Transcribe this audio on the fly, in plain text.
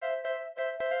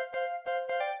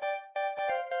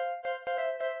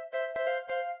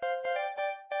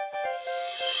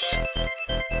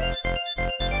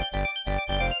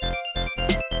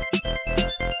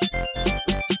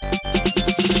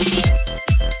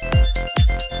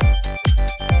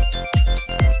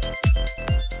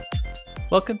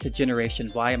Welcome to Generation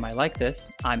Why Am I Like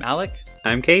This? I'm Alec.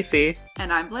 I'm Casey.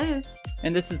 And I'm Liz.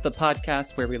 And this is the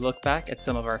podcast where we look back at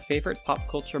some of our favorite pop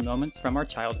culture moments from our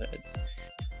childhoods.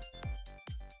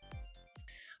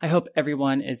 I hope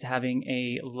everyone is having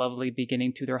a lovely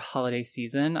beginning to their holiday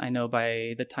season. I know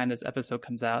by the time this episode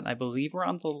comes out, I believe we're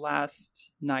on the last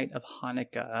night of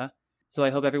Hanukkah. So I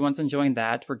hope everyone's enjoying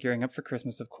that. We're gearing up for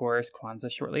Christmas, of course,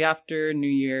 Kwanzaa shortly after, New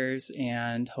Year's,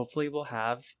 and hopefully we'll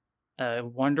have a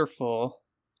wonderful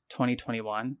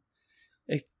 2021.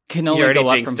 It can only go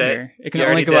up from here. It can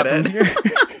only go up from here.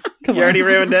 You already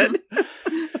ruined it.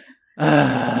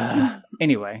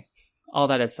 Anyway, all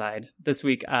that aside, this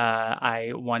week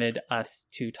I wanted us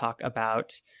to talk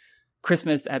about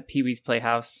Christmas at Pee-wee's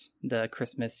Playhouse, the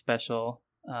Christmas special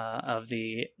of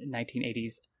the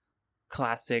 1980s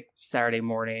classic Saturday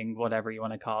morning, whatever you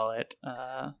want to call it.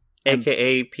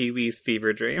 AKA Pee-wee's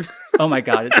Fever Dream. Oh my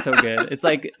god, it's so good. It's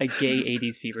like a gay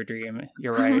 80s fever dream.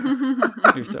 You're right.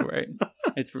 You're so right.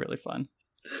 It's really fun.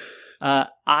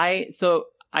 I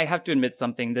have to admit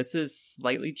something. This is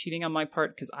slightly cheating on my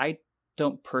part because I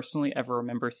don't personally ever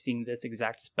remember seeing this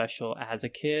exact special as a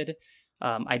kid.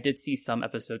 I did see some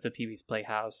episodes of Pee-wee's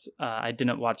Playhouse. I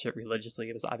didn't watch it religiously.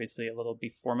 It was obviously a little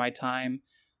before my time.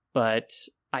 But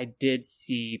I did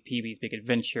see Pee-wee's Big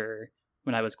Adventure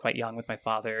when I was quite young with my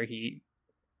father.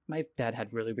 My dad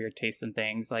had really weird taste in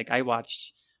things. Like, I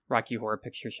watched Rocky Horror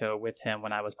Picture Show with him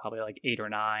when I was probably like 8 or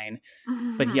 9.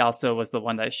 But he also was the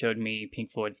one that showed me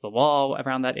Pink Floyd's The Wall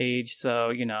around that age.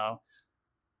 So, you know,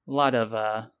 a lot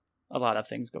of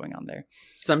things going on there.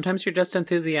 Sometimes you're just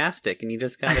enthusiastic and you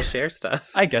just gotta share stuff.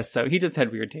 I guess so. He just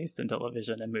had weird taste in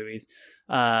television and movies.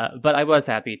 But I was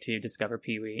happy to discover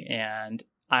Pee-wee, and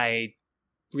I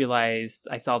realized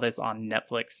I saw this on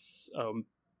Netflix.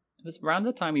 It was around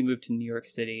the time we moved to New York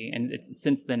City, and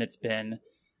since then it's been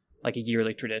like a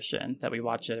yearly tradition that we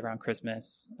watch it around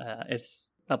Christmas.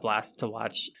 It's a blast to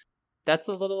watch. That's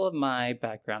a little of my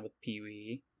background with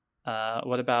Pee-wee.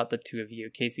 What about the two of you?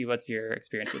 Casey, what's your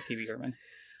experience with Pee-wee Herman?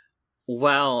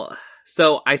 Well,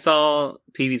 so I saw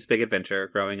Pee-wee's Big Adventure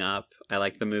growing up. I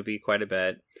liked the movie quite a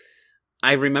bit.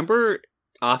 I remember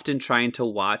often trying to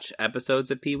watch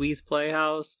episodes of Pee-wee's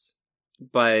Playhouse,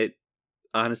 but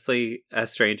honestly,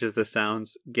 as strange as this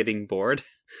sounds, getting bored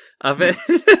of it.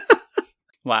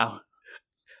 Wow.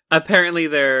 Apparently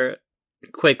their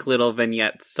quick little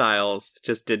vignette styles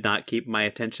just did not keep my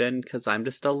attention, because I'm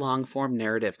just a long-form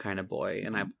narrative kind of boy,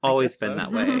 and I've always been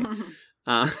that way.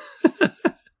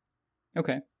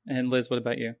 Okay. And Liz, what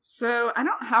about you? So, I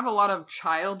don't have a lot of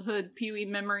childhood Pee-wee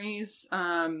memories.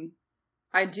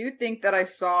 I do think that I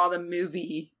saw the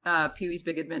movie Pee-wee's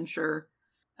Big Adventure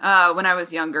when I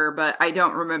was younger, but I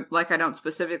don't remember. I don't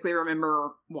specifically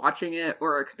remember watching it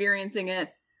or experiencing it.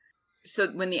 So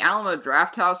when the Alamo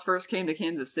Drafthouse first came to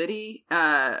Kansas City,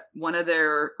 one of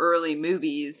their early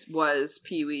movies was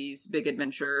Pee-wee's Big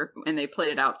Adventure, and they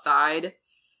played it outside.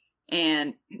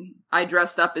 And I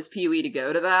dressed up as Pee-wee to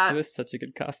go to that. It was such a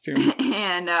good costume.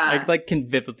 And I can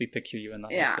vividly picture you in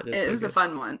that. Yeah, it was a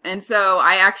fun one. And so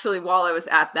I actually, while I was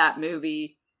at that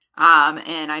movie,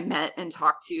 and I met and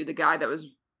talked to the guy that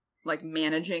was like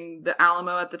managing the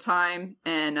Alamo at the time,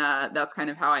 and that's kind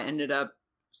of how I ended up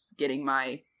getting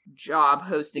my job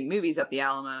hosting movies at the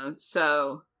Alamo.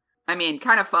 So, I mean,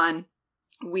 kind of fun,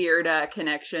 weird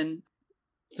connection.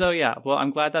 So yeah, well, I'm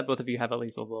glad that both of you have at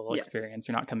least a little Yes. experience.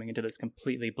 You're not coming into this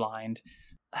completely blind.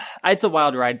 It's a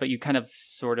wild ride, but you kind of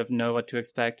sort of know what to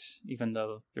expect, even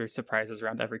though there's surprises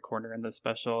around every corner in the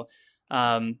special.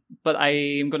 But I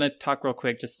am going to talk real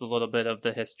quick, just a little bit of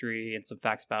the history and some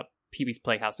facts about Pee-wee's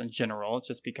Playhouse in general,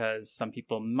 just because some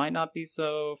people might not be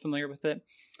so familiar with it.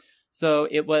 So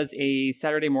it was a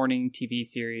Saturday morning TV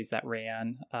series that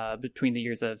ran between the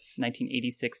years of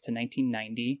 1986 to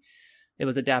 1990. It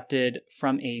was adapted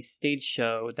from a stage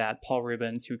show that Paul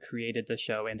Reubens, who created the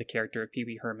show and the character of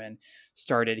Pee-wee Herman,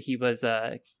 started. He was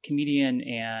a comedian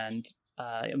and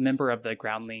a member of the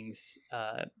Groundlings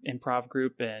improv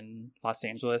group in Los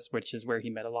Angeles, which is where he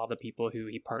met a lot of the people who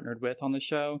he partnered with on the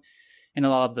show. And a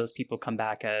lot of those people come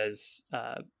back as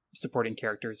supporting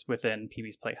characters within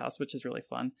Pee-wee's Playhouse, which is really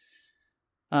fun.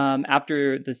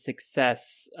 After the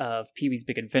success of Pee-wee's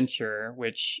Big Adventure,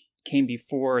 which came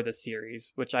before the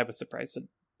series, which I was surprised to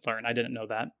learn. I didn't know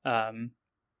that.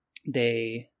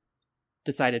 They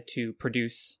decided to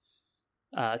produce,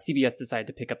 CBS decided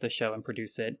to pick up the show and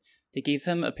produce it. They gave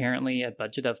him apparently a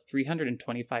budget of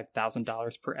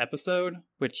 $325,000 per episode,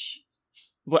 which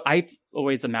what I've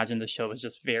always imagined the show was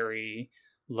just very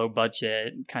low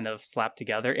budget, kind of slapped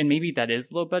together. And maybe that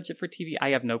is low budget for TV. I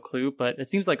have no clue, but it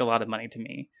seems like a lot of money to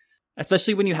me.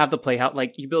 Especially when you have the playhouse,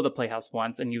 like you build a playhouse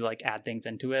once and you like add things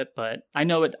into it. But I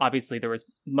know it obviously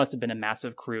must have been a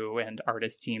massive crew and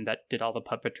artist team that did all the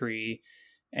puppetry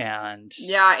and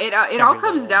it all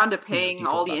comes down to paying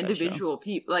detail all the about that show. individual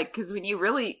people. Like, because when you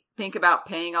really think about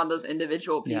paying all those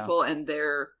individual people and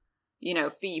their,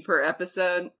 fee per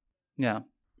episode, Yeah,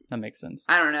 that makes sense.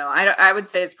 I don't know. I would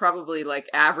say it's probably like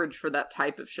average for that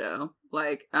type of show.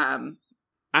 Like, I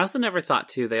also never thought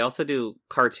too. They also do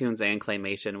cartoons and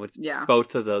claymation, which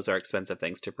both of those are expensive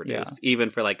things to produce, even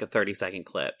for like a 30-second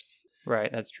clips.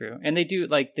 Right, that's true. And they do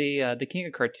like the King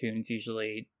of Cartoons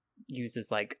usually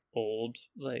uses like old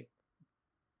like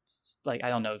I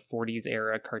don't know 40s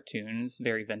era cartoons,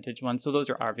 very vintage ones. So those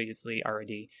are obviously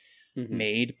already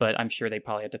made, but I'm sure they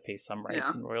probably had to pay some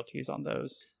rights and royalties on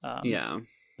those.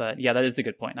 But yeah, that is a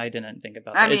good point. I didn't think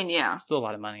about that. I mean, it's still a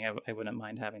lot of money. I wouldn't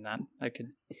mind having that.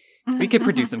 We could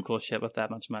produce some cool shit with that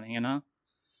much money,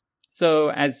 So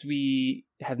as we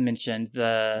have mentioned,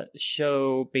 the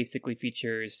show basically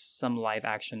features some live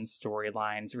action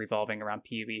storylines revolving around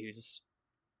Pee-wee, who's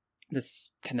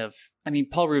this kind of,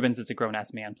 Paul Rubens is a grown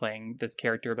ass man playing this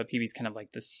character, but Pee-wee's kind of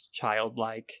like this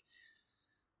childlike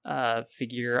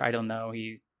figure. I don't know.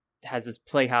 He's has this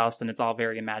playhouse and it's all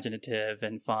very imaginative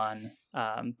and fun.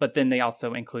 But then they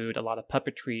also include a lot of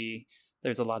puppetry.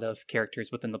 There's a lot of characters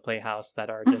within the playhouse that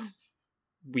are just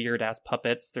weird ass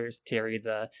puppets. There's Terry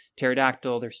the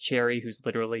pterodactyl. There's Cherry, who's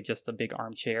literally just a big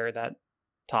armchair that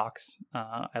talks.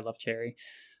 I love Cherry.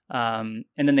 And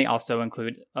then they also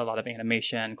include a lot of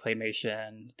animation,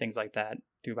 claymation, things like that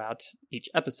throughout each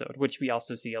episode, which we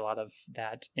also see a lot of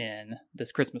that in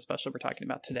this Christmas special we're talking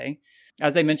about today.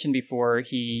 As I mentioned before,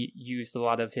 he used a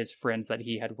lot of his friends that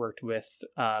he had worked with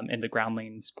in the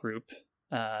Groundlings group.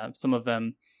 Some of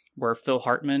them were Phil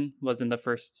Hartman was in the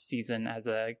first season as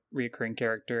a reoccurring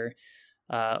character.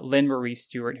 Lynn Marie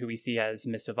Stewart, who we see as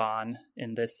Miss Yvonne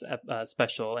in this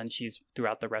special, and she's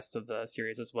throughout the rest of the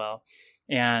series as well.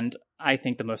 And I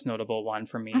think the most notable one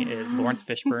for me is Lawrence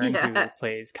Fishburne, who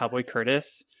plays Cowboy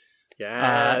Curtis.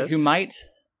 Yes.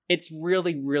 It's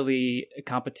really, really a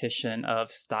competition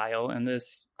of style in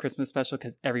this Christmas special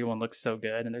because everyone looks so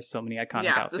good and there's so many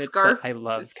iconic outfits. The scarf but I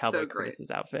love Cowboy so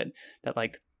Curtis's outfit. That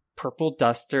like purple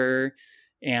duster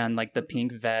and like the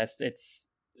pink vest.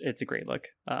 It's a great look.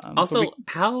 Also,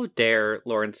 how dare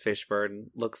Lawrence Fishburne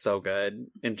look so good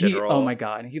in general? Oh my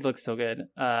god, he looks so good.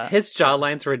 His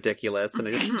jawline's ridiculous, and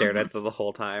I just stared at them the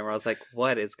whole time. Where I was like,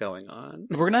 "What is going on?"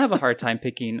 We're gonna have a hard time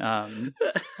picking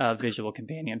visual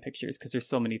companion pictures because there's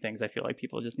so many things I feel like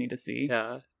people just need to see.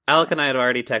 Yeah, Alec and I had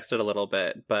already texted a little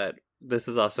bit, but this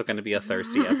is also going to be a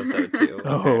thirsty episode too.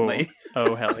 Apparently.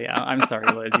 Oh hell yeah! I'm sorry,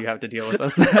 Liz, you have to deal with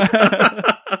us.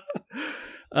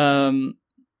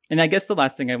 And I guess the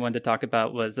last thing I wanted to talk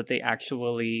about was that they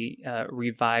actually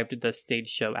revived the stage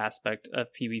show aspect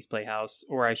of Pee-wee's Playhouse,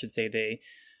 or I should say they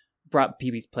brought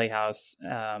Pee-wee's Playhouse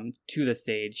to the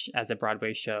stage as a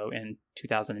Broadway show in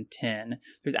 2010.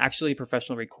 There's actually a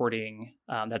professional recording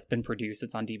that's been produced.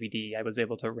 It's on DVD. I was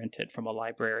able to rent it from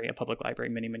a public library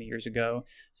many, many years ago.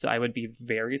 So I would be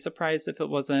very surprised if it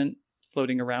wasn't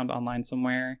floating around online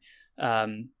somewhere.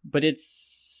 But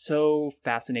it's so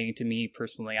fascinating to me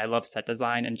personally. I love set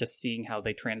design and just seeing how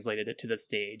they translated it to the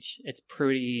stage. It's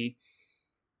pretty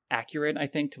accurate, I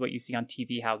think, to what you see on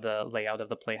TV, how the layout of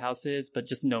the playhouse is, but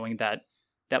just knowing that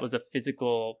that was a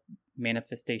physical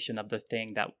manifestation of the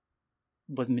thing that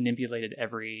was manipulated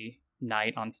every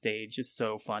night on stage is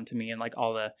so fun to me. And like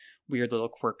all the weird little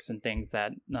quirks and things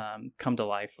that come to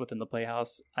life within the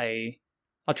playhouse.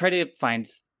 I'll try to find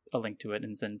a link to it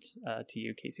and send to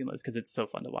you, Casey and Liz, because it's so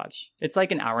fun to watch. It's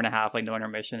like an hour and a half, like no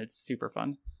intermission. It's super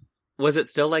fun. Was it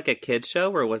still like a kid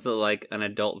show, or was it like an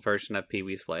adult version of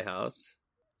Pee-wee's Playhouse?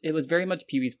 It was very much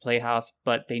Pee-wee's Playhouse,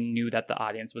 but they knew that the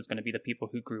audience was going to be the people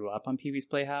who grew up on Pee-wee's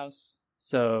Playhouse.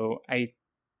 So I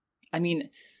mean,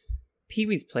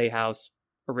 Pee-wee's Playhouse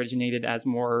originated as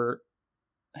more,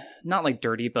 not like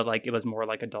dirty, but like it was more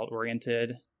like adult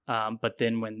oriented. But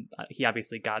then when he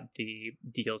obviously got the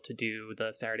deal to do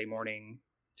the Saturday morning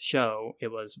show, it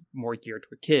was more geared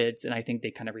for kids. And I think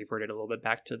they kind of reverted a little bit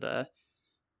back to the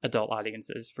adult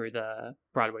audiences for the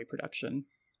Broadway production.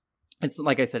 It's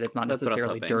like I said, it's not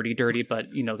necessarily dirty, but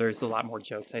there's a lot more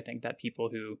jokes. I think that people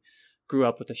who grew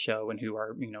up with the show and who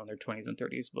are, in their 20s and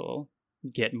 30s will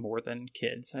get more than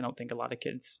kids. I don't think a lot of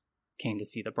kids came to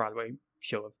see the Broadway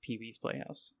show of Pee-wee's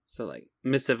Playhouse. So like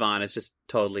Miss Yvonne is just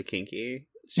totally kinky.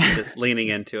 She's just leaning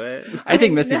into it. I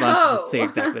think Miss Yvonne should just say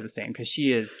exactly the same because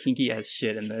she is kinky as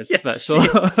shit in this special.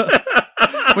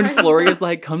 when Floria's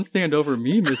like, "Come stand over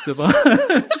me, Miss Yvonne."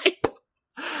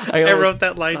 I wrote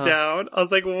that line down. I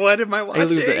was like, what am I watching? I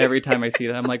lose it every time I see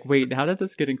that. I'm like, wait, how did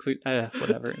this get included?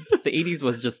 Whatever. The 80s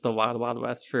was just the wild, wild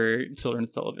west for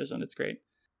children's television. It's great.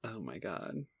 Oh my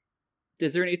god.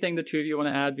 Is there anything the two of you want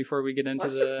to add before we get into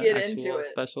actual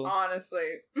special? Honestly.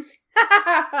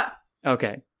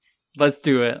 Okay. Let's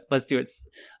do it.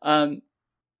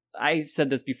 I said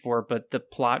this before, but the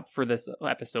plot for this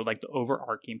episode, like the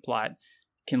overarching plot,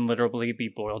 can literally be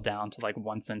boiled down to like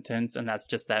one sentence, and that's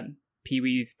just that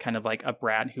Pee-wee's kind of like a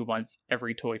brat who wants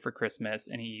every toy for Christmas,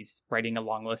 and he's writing a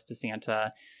long list to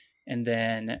Santa, and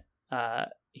then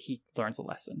he learns a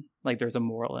lesson. Like there's a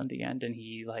moral in the end, and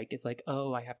he like is like,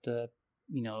 oh, I have to,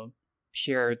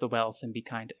 share the wealth and be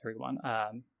kind to everyone.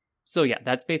 So yeah,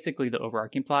 that's basically the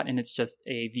overarching plot, and it's just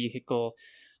a vehicle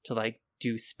to like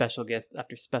do special guest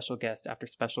after special guest after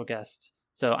special guest.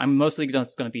 So I'm mostly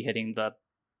just going to be hitting the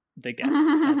guests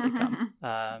as they come.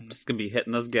 Just gonna be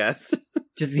hitting those guests.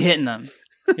 Just hitting them.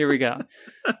 Here we go.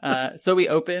 So we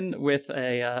open with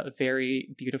a very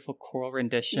beautiful choral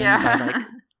rendition by like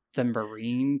the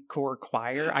Marine Corps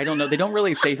Choir. I don't know. They don't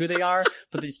really say who they are,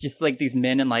 but it's just like these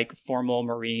men in like formal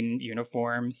Marine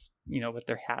uniforms, with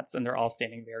their hats, and they're all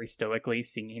standing very stoically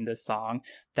singing this song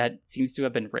that seems to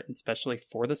have been written specially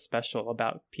for the special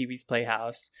about Pee-wee's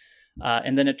Playhouse.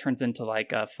 And then it turns into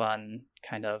like a fun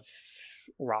kind of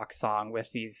rock song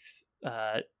with these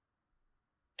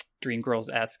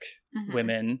Dreamgirls-esque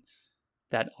women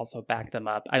that also back them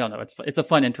up. I don't know. It's a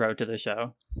fun intro to the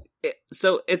show.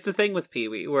 So it's the thing with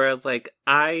Pee-wee, where I was like,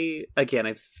 I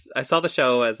saw the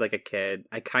show as like a kid.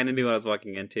 I kind of knew what I was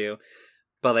walking into,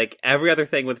 but like every other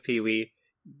thing with Pee-wee,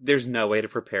 there's no way to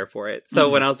prepare for it. So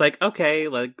when I was like, okay,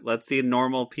 like let's see a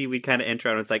normal Pee-wee kind of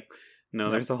intro, and it's like,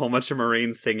 no, there's a whole bunch of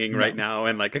Marines singing right now,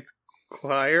 and like a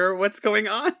choir. What's going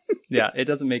on? Yeah, it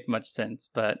doesn't make much sense,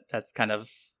 but that's kind of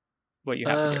what you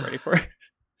have to get ready for.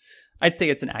 I'd say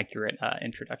it's an accurate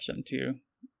introduction to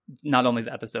not only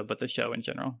the episode, but the show in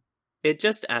general. It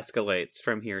just escalates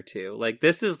from here too. Like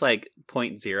this is like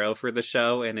 0.0 for the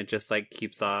show, and it just like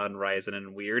keeps on rising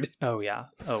and weird. Oh yeah.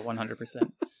 Oh,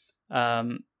 100%.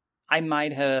 I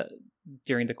might have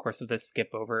during the course of this skip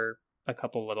over a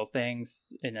couple little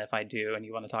things, and if I do and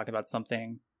you want to talk about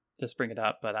something, just bring it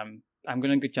up. But I'm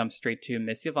going to jump straight to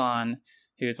Miss Yvonne,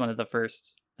 who is one of the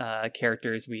first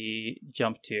characters we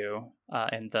jump to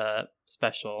in the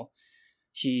special.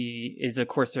 She is, of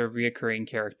course, a reoccurring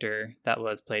character that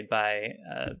was played by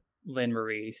Lynn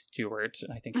Marie Stewart.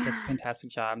 I think she does a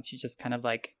fantastic job. She's just kind of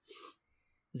like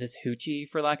this hoochie,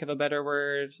 for lack of a better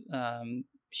word.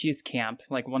 She's camp,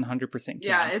 like 100% camp.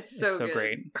 Yeah, it's so good.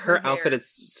 Great. Her outfit is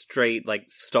straight, like,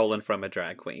 stolen from a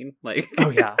drag queen. Like, oh,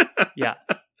 yeah. Yeah.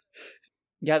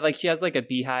 Yeah, like, she has, like, a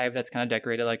beehive that's kind of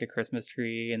decorated like a Christmas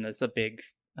tree, and there's a big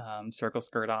circle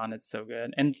skirt on. It's so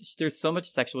good. And there's so much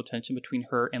sexual tension between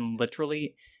her and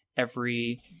literally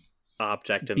every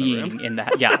object in being the room. In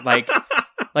that. Yeah,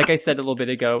 like I said a little bit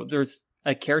ago, there's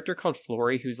a character called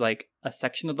Flory who's, like, a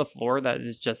section of the floor that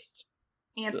is just,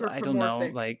 I don't know,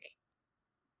 like...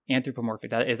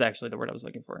 Anthropomorphic. That is actually the word I was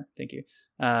looking for. Thank you.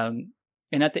 And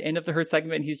at the end of her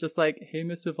segment, he's just like, "Hey,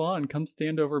 Miss Yvonne, come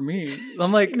stand over me."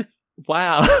 I'm like,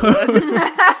 wow.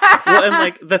 Well, and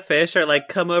like the fish are like,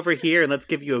 "Come over here and let's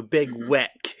give you a big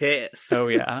wet kiss." Oh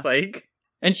yeah. It's like,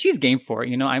 and she's game for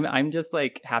it. I'm just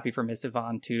like happy for Miss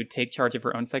Yvonne to take charge of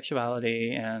her own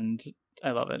sexuality, and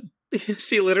I love it.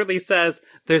 She literally says,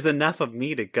 "There's enough of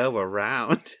me to go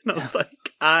around." And I was like,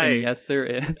 and yes, there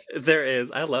is. There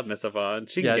is. I love Miss Yvonne.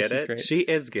 She can get it. Great. She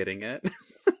is getting it.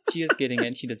 She is getting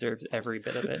it. She deserves every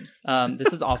bit of it.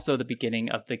 This is also the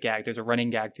beginning of the gag. There's a running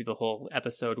gag through the whole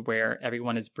episode where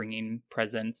everyone is bringing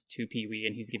presents to Pee-wee,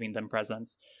 and he's giving them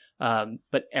presents.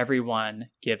 But everyone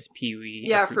gives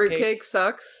Pee-wee a fruitcake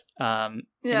sucks. And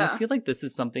I feel like this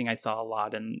is something I saw a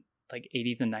lot in like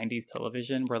 80s and 90s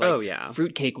television where like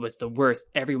fruitcake was the worst.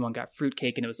 Everyone got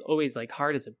fruitcake, and it was always like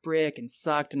hard as a brick and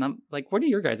sucked. And I'm like, what are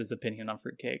your guys' opinion on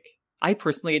fruitcake? I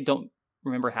personally don't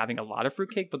remember having a lot of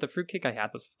fruitcake, but the fruitcake I had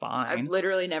was fine. I've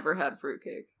literally never had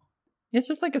fruitcake. It's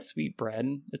just like a sweet bread.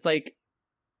 It's like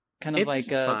kind of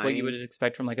like what you would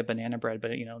expect from like a banana bread,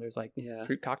 but there's like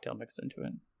fruit cocktail mixed into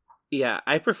it. Yeah,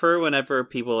 I prefer whenever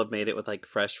people have made it with like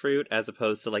fresh fruit as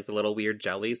opposed to like the little weird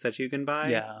jellies that you can buy.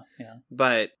 Yeah.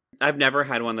 But I've never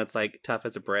had one that's like tough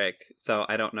as a brick, so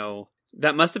I don't know.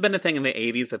 That must have been a thing in the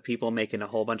 80s of people making a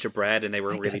whole bunch of bread and they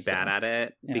were really bad at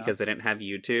it because they didn't have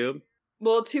YouTube.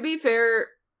 Well, to be fair,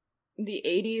 the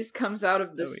 80s comes out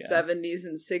of the 70s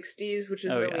and 60s, which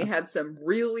is when we had some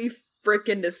really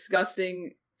freaking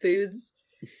disgusting foods,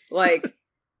 like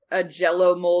a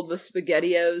Jell-O mold with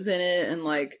SpaghettiOs in it, and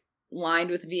like lined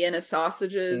with Vienna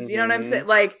sausages. You know what I'm Mhm. saying?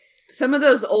 Like some of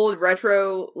those old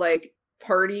retro like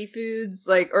party foods,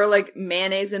 like or like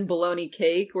mayonnaise and bologna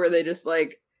cake, where they just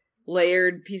like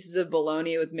layered pieces of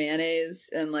bologna with mayonnaise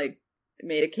and like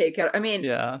made a cake out. I mean,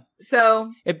 Yeah.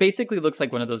 so It basically looks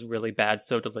like one of those really bad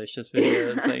So Delicious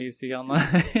videos that you see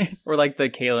online. Or like the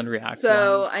Kalen reacts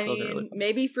so ones. I Those are mean, really fun.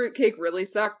 maybe fruitcake really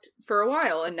sucked for a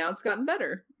while, and now it's gotten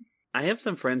better. I have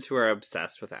some friends who are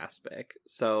obsessed with aspic,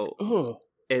 so Ooh,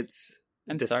 it's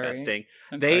I'm disgusting. sorry.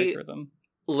 I'm They- sorry for them.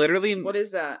 Literally, What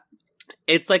is that?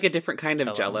 it's like a different kind of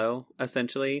Jell-O. Jello,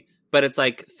 essentially, but it's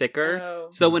like thicker. Oh,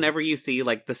 So whenever you see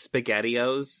like the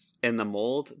SpaghettiOs in the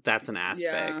mold, that's an aspic.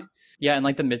 yeah. Yeah, and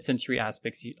like the mid-century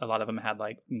aspects, a lot of them had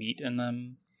like meat in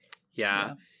them.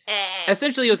 Yeah. Eh.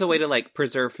 Essentially, it was a way to like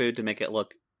preserve food to make it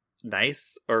look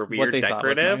nice or weird, they thought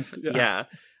was decorative. nice, Yeah.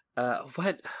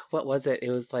 What was it?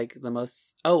 It was like the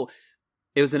most. Oh,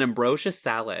 it was an ambrosia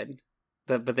salad,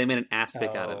 but they made an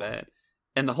aspic out of Oh. it.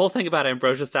 And the whole thing about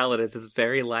ambrosia salad is it's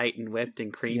very light and whipped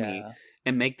and creamy, Yeah.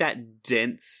 and make that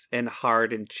dense and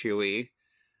hard and chewy.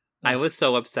 I was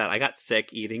so upset. I got sick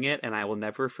eating it, and I will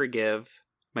never forgive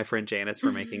my friend Janice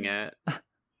for making it.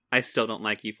 I still don't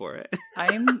like you for it.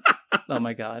 I'm. Oh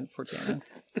my god, poor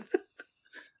Janice.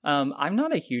 I'm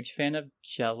not a huge fan of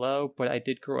Jell-O, but I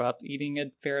did grow up eating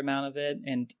a fair amount of it,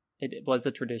 and it was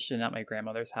a tradition at my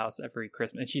grandmother's house every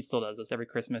Christmas, and she still does this every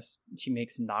Christmas. She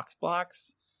makes Knox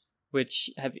blocks, which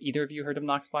have either of you heard of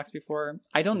Knox blocks before?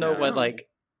 I don't know what No. like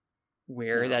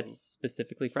where No. that's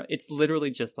specifically from. It's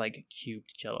literally just like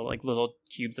cubed Jell-O, like little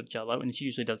cubes of Jell-O, and she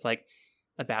usually does like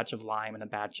a batch of lime and a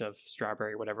batch of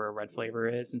strawberry, whatever a red flavor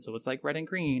is, and so it's like red and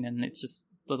green, and it's just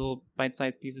little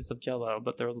bite-sized pieces of Jell-O,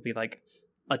 but there will be like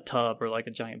a tub or like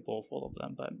a giant bowl full of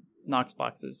them. But Knox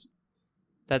boxes,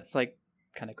 that's like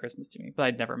kind of Christmas to me, but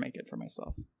I'd never make it for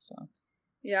myself. So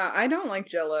Yeah, I don't like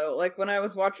Jell-O. Like when I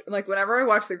was whenever I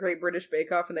watch the Great British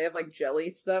Bake Off and they have like jelly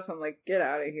stuff, I'm like, get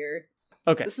out of here.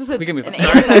 okay, This is we can move an on.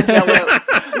 anti-Jello.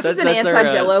 This is an That's our,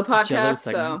 anti-Jello Jell-O podcast,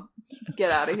 so segment.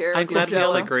 get out of here. I'm with your glad we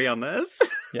all Jell-O. agree on this.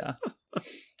 Yeah.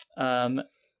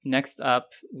 Next up,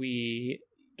 we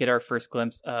get our first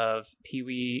glimpse of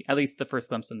Pee-wee, at least the first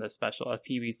glimpse in this special, of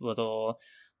Pee-wee's little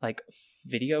like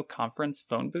video conference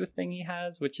phone booth thing he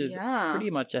has, which is Yeah. pretty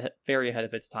much very ahead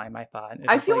of its time, I thought. It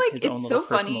I was feel like his it's own so little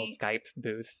personal funny. Skype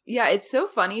booth. Yeah, it's so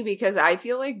funny because I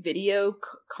feel like video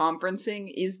conferencing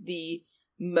is the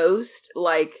most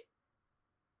like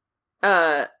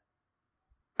I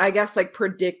guess like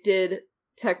predicted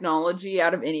technology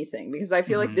out of anything, because I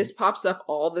feel like Mhm. this pops up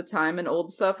all the time in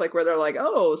old stuff, like where they're like,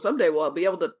 oh, someday we'll be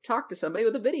able to talk to somebody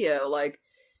with a video, like,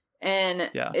 and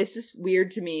Yeah. it's just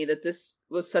weird to me that this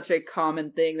was such a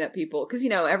common thing that people, because, you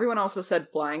know, everyone also said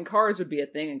flying cars would be a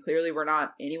thing, and clearly we're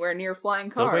not anywhere near flying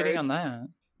Still cars. waiting on that.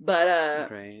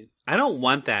 But Right. I don't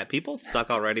want that. People suck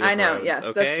already with I know, roads, yes,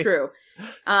 okay? that's true.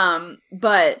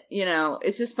 But you know,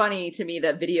 it's just funny to me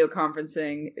that video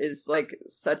conferencing is like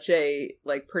such a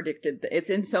like predicted. It's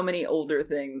in so many older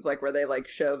things, like where they like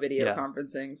show video Yeah.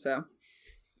 conferencing. So,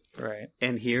 Right.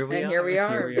 And here we and are. here we are,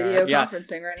 Here we video are. Yeah.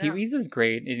 conferencing right now. Pee-wee's is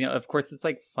great. And, you know, of course, it's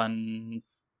like fun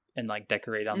and like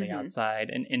decorate on the Mhm. outside,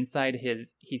 and inside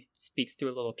he speaks through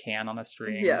a little can on a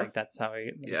string. Yes. Like that's how he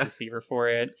has Yeah. a receiver for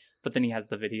it. But then he has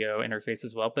the video interface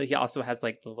as well. But he also has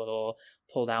like the little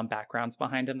pull down backgrounds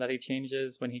behind him that he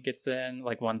changes when he gets in.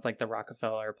 Like one's like the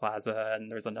Rockefeller Plaza,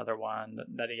 and there's another one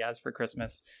that he has for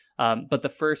Christmas. But the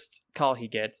first call he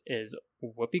gets is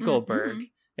Whoopi Goldberg Mhm.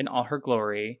 in all her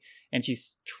glory, and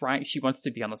she wants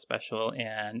to be on the special,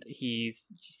 and she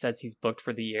says he's booked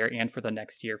for the year and for the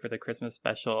next year for the Christmas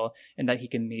special, and that he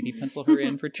can maybe pencil her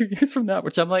in for 2 years from now,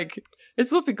 which I'm like, it's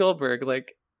Whoopi Goldberg,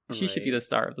 like she should be Right. the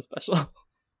star of the special.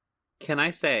 Can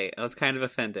I say, I was kind of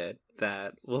offended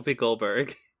that Whoopi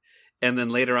Goldberg and then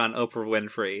later on Oprah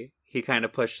Winfrey, he kind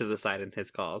of pushed to the side in his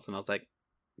calls, and I was like,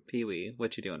 Pee-wee,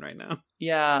 what you doing right now?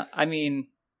 Yeah, I mean,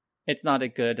 it's not a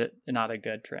good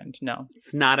trend. No.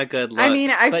 It's not a good look. I mean,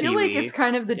 I but feel like Pee-wee. it's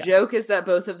kind of the Yeah. joke is that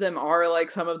both of them are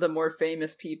like some of the more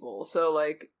famous people. So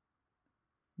like,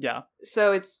 Yeah.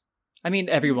 so it's I mean,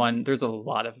 there's a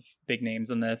lot of big names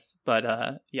in this,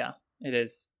 but yeah, it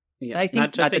is. yeah, And I not think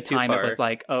at the jumping too time it far. was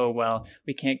like, oh, well,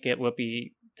 we can't get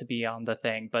Whoopi to be on the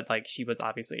thing, but like she was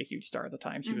obviously a huge star at the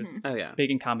time. She was Mhm. Oh yeah.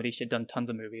 big in comedy. She had done tons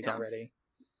of movies Yeah. already.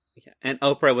 Yeah. And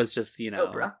Oprah was just,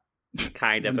 Oprah.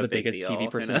 kind of One a of the big biggest deal, TV you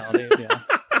know? personalities, yeah.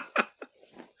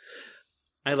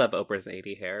 I love Oprah's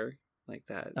 80 hair like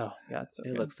that. Oh, yeah, it's so it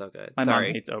good. looks so good. My Sorry.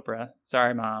 mom hates Oprah.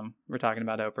 Sorry, Mom. We're talking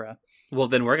about Oprah. Well,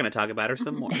 then we're going to talk about her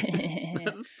some more.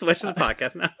 Let's switch to the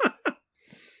podcast now.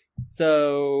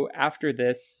 So after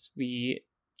this, we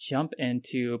jump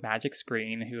into Magic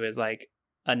Screen, who is like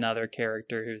another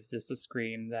character who's just a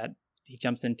scream that he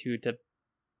jumps into to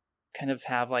kind of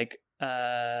have like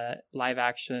live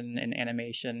action and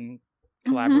animation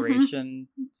collaboration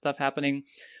stuff happening.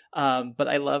 But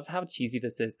I love how cheesy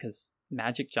this is because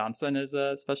Magic Johnson is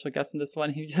a special guest in this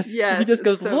one. He just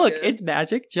goes, so look, good. It's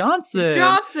Magic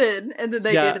Johnson. And then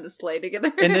they get in the sleigh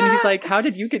together. And then he's like, how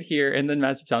did you get here? And then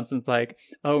Magic Johnson's like,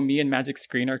 oh, me and Magic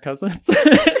Screen are cousins.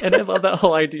 And I love that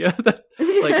whole idea that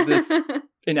like this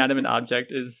inanimate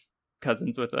object is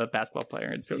cousins with a basketball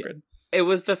player. It's so good. It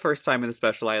was the first time in the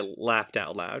special I laughed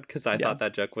out loud because I thought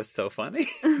that joke was so funny.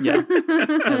 Yeah.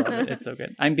 I love it. It's so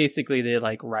good. I'm basically they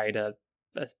like write a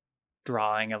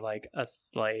drawing of like a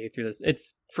sleigh through this.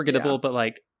 It's forgettable, but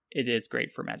like it is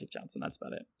great for Magic Johnson. That's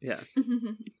about it.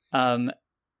 Yeah.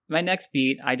 My next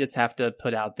beat, I just have to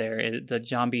put out there, the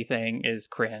Jambi thing is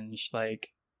cringe. Like,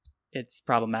 it's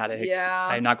problematic. Yeah.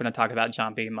 I'm not going to talk about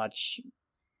Jambi much.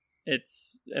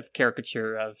 It's a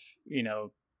caricature of,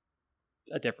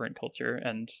 a different culture,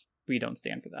 and we don't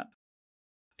stand for that.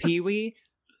 Pee-wee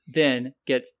then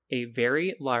gets a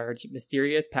very large,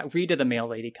 mysterious... Rita the mail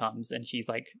lady comes, and she's,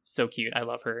 like, so cute. I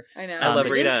love her. I know. I love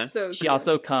It's Rita. So She cute.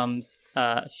 also comes...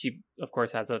 she, of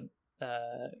course, has a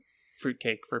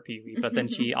fruitcake for Pee-wee, but then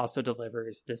she also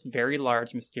delivers this very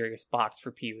large, mysterious box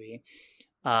for Pee-wee.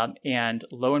 And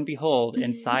lo and behold,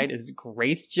 inside is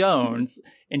Grace Jones,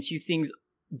 and she sings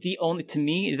to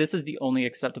me, this is the only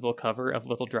acceptable cover of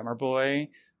Little Drummer Boy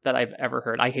that I've ever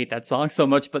heard. I hate that song so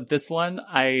much, but this one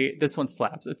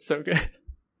slaps. It's so good.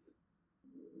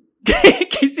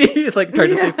 Casey like tried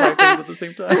to say 5 things at the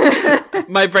same time.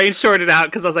 My brain shorted out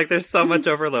because I was like, there's so much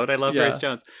overload. I love Yeah. Grace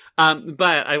Jones.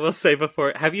 But I will say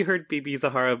before, have you heard Bibi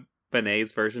Zahara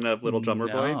Benet's version of Little Drummer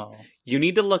Boy? No. You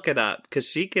need to look it up because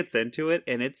she gets into it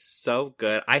and it's so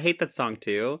good. I hate that song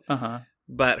too,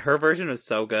 but her version is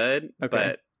so good. Okay.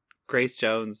 But Grace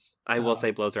Jones, I will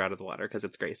say, blows her out of the water because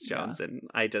it's Grace Jones, and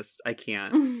I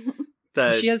can't.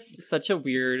 She has such a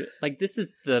weird, like, this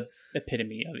is the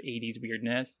epitome of 80s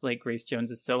weirdness. Like, Grace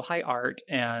Jones is so high art,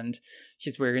 and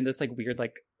she's wearing this, like, weird,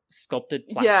 like, sculpted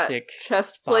plastic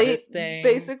chest plate bodice thing,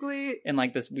 basically, and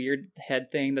like this weird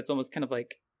head thing that's almost kind of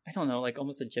like, I don't know, like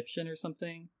almost Egyptian or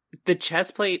something. The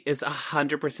chest plate is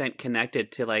 100%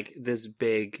 connected to like this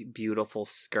big, beautiful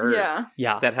skirt.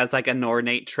 Yeah. That has like an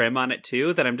ornate trim on it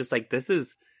too. That I'm just like, this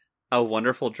is a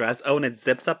wonderful dress. Oh, and it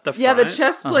zips up the front. Yeah, the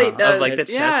chest plate does. Of, like, the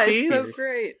chest piece. It's so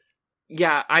great.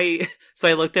 Yeah, so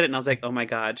I looked at it and I was like, oh my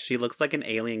god, she looks like an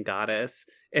alien goddess.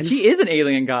 And she is an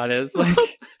alien goddess. Like,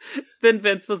 then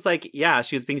Vince was like, yeah,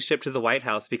 she was being shipped to the White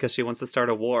House because she wants to start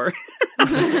a war.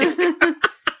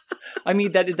 I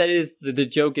mean, that is the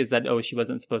joke is that, she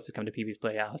wasn't supposed to come to Pee-wee's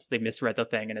Playhouse. They misread the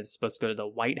thing and it's supposed to go to the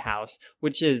White House,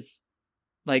 which is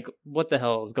like, what the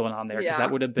hell is going on there? Because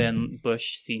that would have been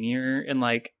Bush Sr. And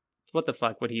like, what the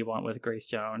fuck would he want with Grace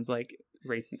Jones? Like,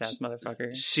 racist ass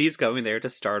motherfucker. She's going there to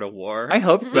start a war. I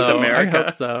hope so. With America. I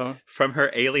hope so. From her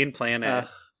alien planet.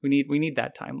 We need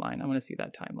that timeline. I want to see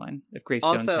that timeline. If Grace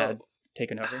Jones had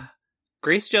taken over.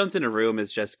 Grace Jones in a room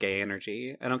is just gay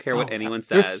energy. I don't care what anyone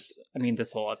says.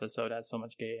 This whole episode has so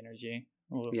much gay energy.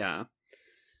 Oh. Yeah.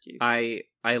 Jeez.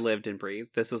 I lived and breathed.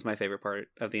 This was my favorite part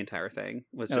of the entire thing,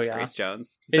 was just Grace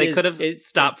Jones. They could have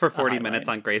stopped for 40 minutes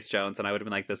on Grace Jones and I would have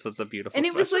been like, this was a beautiful And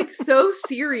it was like so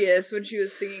serious when she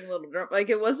was singing Little Drum. Like,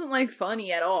 it wasn't like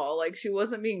funny at all. Like, she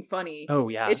wasn't being funny. Oh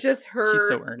yeah. It's just her She's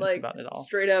so earnest like about it all.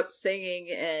 straight up singing,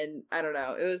 and I don't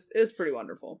know. It was pretty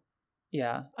wonderful.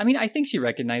 Yeah. I mean, I think she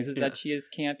recognizes that she is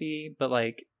campy, but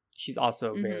like she's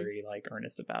also very like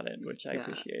earnest about it, which I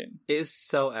appreciate. It is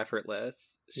so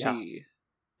effortless.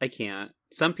 I can't.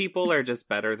 Some people are just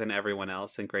better than everyone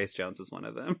else, and Grace Jones is one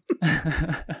of them.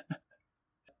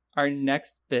 Our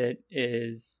next bit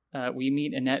is we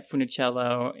meet Annette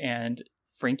Funicello and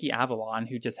Frankie Avalon,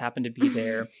 who just happened to be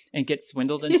there and get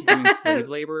swindled into doing slave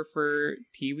labor for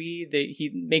Pee-wee.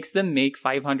 He makes them make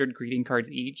 500 greeting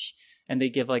cards each, and they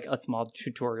give like a small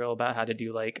tutorial about how to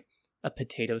do like a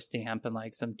potato stamp and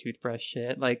like some toothbrush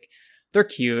shit. Like, they're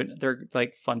cute. They're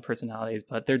like fun personalities,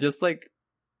 but they're just like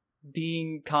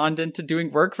being conned into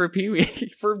doing work for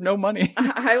Pee-wee for no money.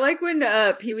 I like when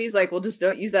Pee-wee's like, well, just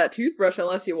don't use that toothbrush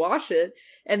unless you wash it.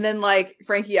 And then like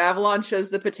Frankie Avalon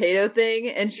shows the potato thing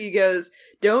and she goes,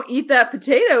 don't eat that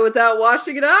potato without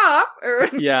washing it off. Or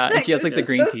yeah, and she has like the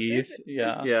green so teeth. stupid.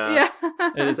 Yeah.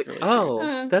 It is like,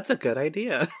 really that's a good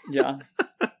idea. Yeah.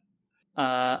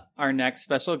 Our next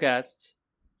special guest,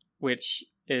 which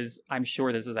is, I'm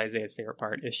sure this is Isaiah's favorite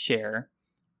part, is Cher.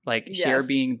 Like, Cher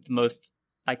being the most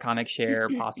iconic Cher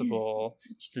possible.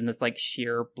 She's in this like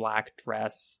sheer black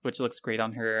dress, which looks great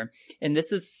on her. And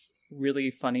this is really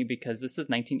funny because this is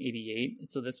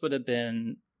 1988, so this would have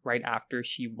been right after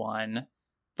she won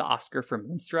the Oscar for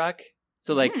Moonstruck.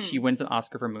 So like she wins an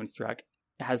Oscar for Moonstruck,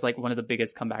 has like one of the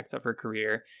biggest comebacks of her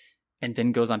career, and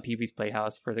then goes on Pee-wee's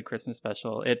Playhouse for the Christmas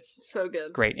special. It's so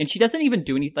good. Great. And she doesn't even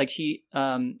do anything. Like she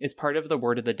is part of the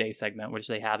word of the day segment, which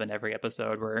they have in every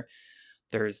episode, where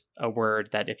there's a word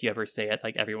that if you ever say it,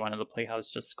 like everyone in the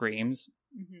Playhouse just screams.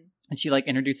 And she like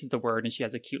introduces the word, and she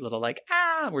has a cute little like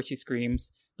where she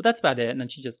screams, but that's about it. And then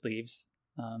she just leaves.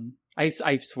 I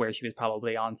swear she was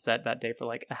probably on set that day for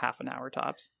like a half an hour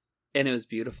tops. And it was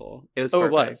beautiful. It was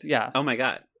perfect. It was, yeah. Oh my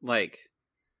god. Like,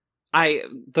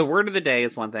 the word of the day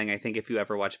is one thing I think if you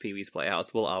ever watch Pee-wee's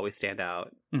Playhouse will always stand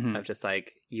out, of just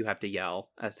like, you have to yell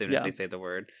as soon as they say the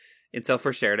word. And so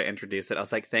for Cher to introduce it, I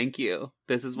was like, thank you.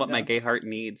 This is what my gay heart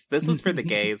needs. This was for the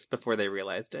gays before they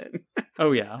realized it.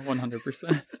 Oh yeah,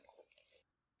 100%.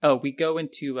 Oh, we go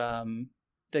into,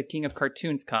 the King of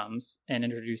Cartoons comes and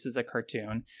introduces a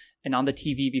cartoon. And on the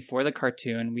TV before the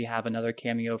cartoon, we have another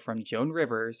cameo from Joan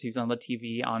Rivers, who's on the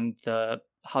TV on the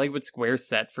Hollywood Squares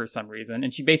set for some reason.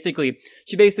 And she basically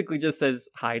just says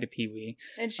hi to Pee-wee.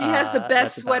 And she has the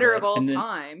best sweater of all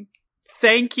time.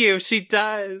 Thank you. She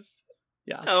does.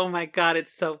 Yeah. Oh my god,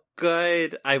 it's so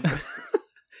good.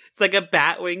 It's like a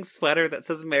Batwing sweater that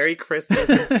says Merry Christmas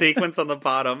in sequins on the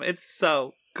bottom. It's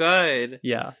so good.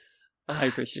 Yeah. I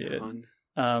appreciate it.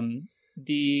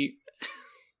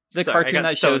 The Sorry, cartoon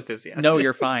that shows enthusiastic. No,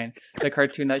 you're fine. The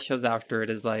cartoon that shows after it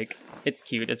is like, it's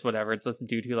cute, it's whatever. It's this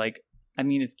dude who like, I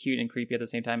mean, it's cute and creepy at the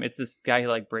same time. It's this guy who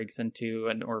like breaks into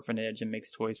an orphanage and makes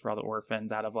toys for all the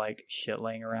orphans out of like shit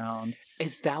laying around.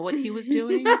 Is that what he was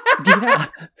doing? Yeah.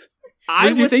 What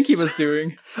did you think he was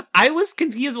doing? I was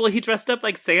confused. Well, he dressed up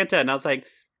like Santa, and I was like,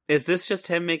 is this just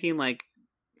him making like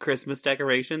Christmas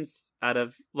decorations out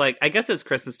of like, I guess it's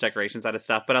Christmas decorations out of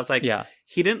stuff, but I was like, yeah,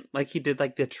 he didn't like, he did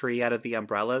like the tree out of the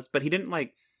umbrellas, but he didn't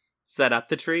like set up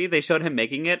the tree. They showed him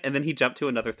making it, and then he jumped to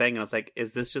another thing, and I was like,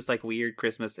 is this just like weird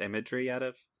Christmas imagery out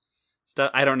of stuff?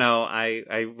 I don't know.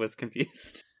 I was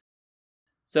confused.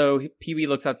 So Pee-wee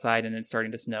looks outside and it's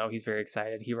starting to snow. He's very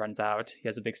excited. He runs out. He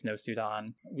has a big snowsuit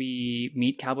on. We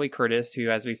meet Cowboy Curtis, who,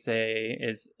 as we say,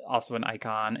 is also an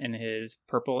icon in his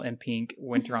purple and pink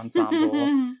winter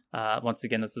ensemble. Once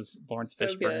again, this is Lawrence So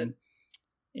Fishburne. good.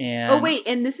 And wait,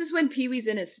 and this is when Pee-wee's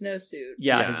in his snowsuit.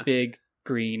 yeah, his big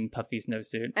green puffy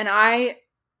snowsuit. And I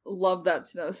love that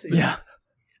snowsuit. Yeah.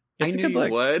 I knew you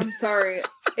would. I'm sorry.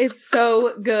 It's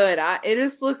so good. It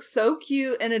just looks so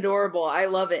cute and adorable. I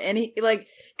love it. And he like,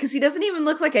 because he doesn't even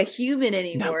look like a human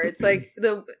anymore. No. It's like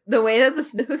the way that the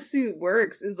snowsuit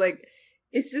works is like,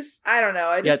 it's just, I don't know.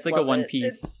 I just it's like a one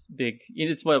piece big.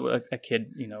 It's what a kid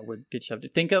would get shoved.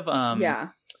 Think of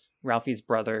Ralphie's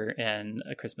brother in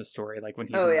A Christmas Story, like when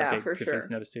he's in a big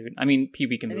snowsuit. I mean,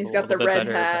 Pee-wee can move a little bit better. And he's got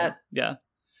the red hat. Yeah.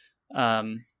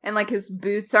 And like his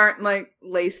boots aren't like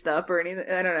laced up or anything.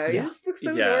 I don't know. He just looks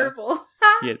so adorable.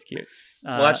 He is cute.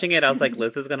 Watching it, I was like,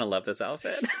 Liz is gonna love this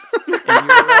outfit. And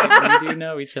you're right. We do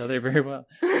know each other very well.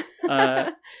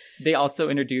 They also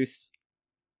introduced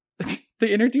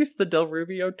the Del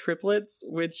Rubio triplets,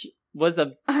 which was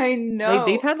I know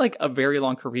they've had like a very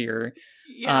long career.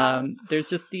 Yeah. There's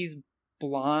just these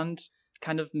blonde,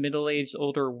 kind of middle-aged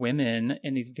older women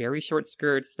in these very short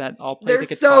skirts that all play the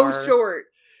guitar. They're so short.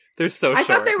 They're so short. I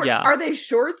thought they were. Yeah. Are they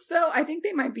shorts though? I think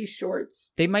they might be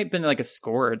shorts. They might have been like a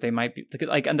score. They might be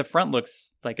like, and the front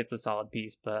looks like it's a solid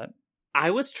piece, but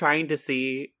I was trying to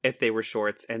see if they were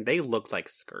shorts, and they looked like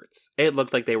skirts. It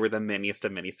looked like they were the miniest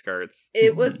of mini skirts.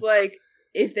 It was like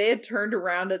if they had turned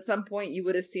around at some point, you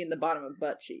would have seen the bottom of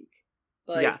butt cheek.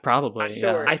 Like, yeah, probably.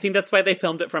 Sure. I think that's why they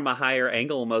filmed it from a higher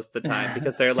angle most of the time,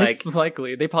 because they're like, it's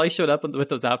likely they probably showed up with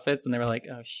those outfits and they were like,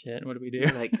 "Oh shit, what do we do?"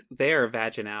 Like they are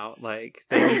vagging out. Like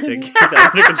they need to get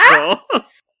that under control.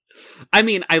 I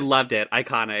mean, I loved it.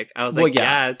 Iconic. I was like,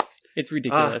 yes, it's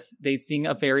ridiculous. They'd sing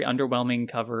a very underwhelming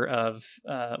cover of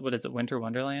what is it, Winter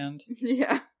Wonderland?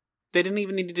 Yeah. They didn't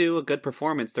even need to do a good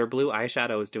performance. Their blue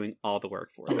eyeshadow is doing all the work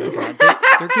for them. Oh God.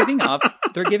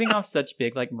 They're giving off such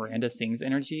big like Miranda Sings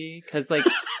energy, because like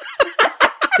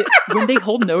when they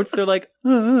hold notes, they're like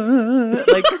they're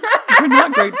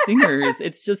not great singers.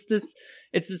 It's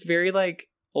this very like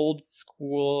old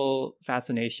school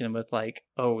fascination with like,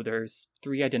 oh, there's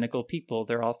 3 identical people,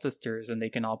 they're all sisters, and they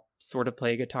can all sort of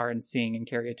play a guitar and sing and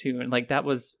carry a tune. Like that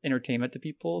was entertainment to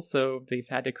people, so they've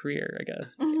had a career, I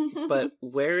guess. But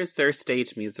where is their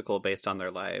stage musical based on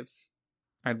their lives?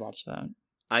 I'd watch that.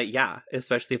 Yeah,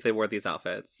 especially if they wore these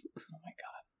outfits. Oh my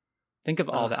god. Think of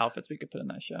all the outfits we could put in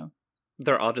that show.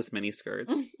 They're all just mini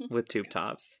skirts with tube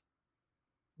tops.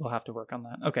 We'll have to work on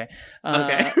that. Okay.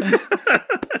 Okay.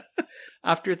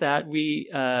 After that,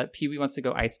 Pee-wee wants to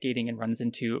go ice skating and runs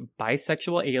into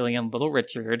bisexual alien Little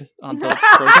Richard on the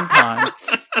frozen pond.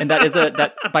 And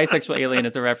that bisexual alien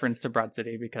is a reference to Broad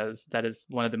City because that is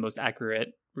one of the most accurate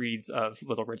reads of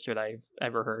Little Richard I've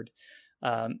ever heard.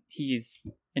 He's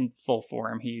in full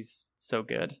form. He's so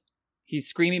good. He's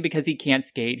screaming because he can't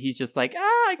skate. He's just like,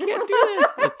 I can't do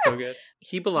this. It's so good.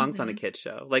 He belongs on a kid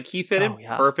show. Like, he fit in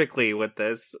perfectly with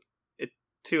this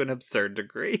to an absurd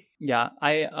degree. Yeah,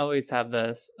 I always have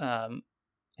this. I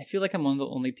feel like I'm one of the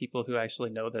only people who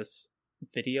actually know this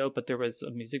video, but there was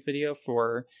a music video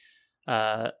for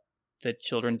the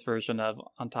children's version of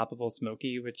On Top of Old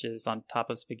Smoky, which is On Top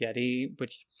of Spaghetti,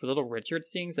 which Little Richard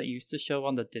sings, that used to show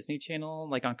on the Disney Channel,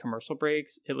 like on commercial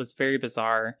breaks. It was very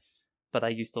bizarre, but I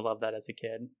used to love that as a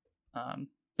kid.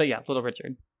 But yeah, Little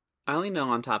Richard. I only know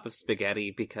On Top of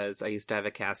Spaghetti because I used to have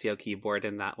a Casio keyboard,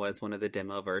 and that was one of the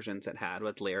demo versions it had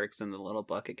with lyrics in the little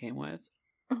book it came with.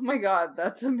 Oh my god,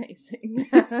 that's amazing.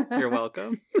 You're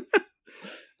welcome.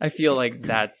 I feel like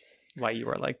that's why you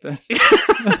are like this.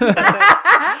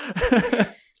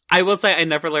 I will say I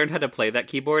never learned how to play that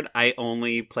keyboard. I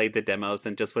only played the demos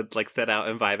and just would like sit out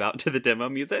and vibe out to the demo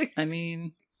music. I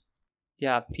mean,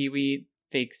 yeah, Pee-wee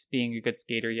fakes being a good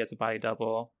skater. He has a body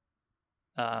double.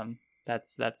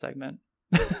 That's that segment.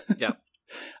 Yeah.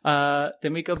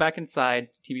 Then we go back inside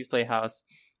TV's Playhouse.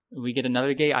 We get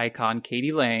another gay icon,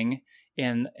 Katie Lang,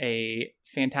 in a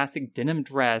fantastic denim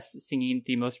dress, singing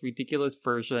the most ridiculous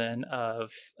version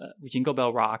of Jingle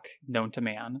Bell Rock known to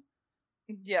man.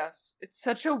 Yes, it's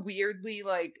such a weirdly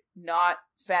like not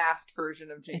fast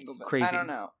version of Jingle Bell. Crazy. I don't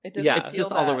know. It doesn't. It's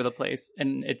just all over the place,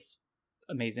 and it's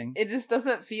amazing. It just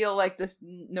doesn't feel like this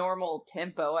normal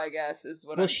tempo, I guess, is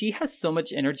what. Well, she has so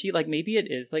much energy. Like, maybe it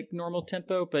is like normal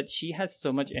tempo, but she has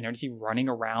so much energy running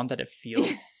around that it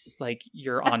feels like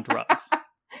you're on drugs.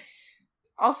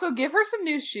 Also, give her some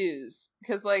new shoes,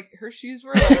 because like her shoes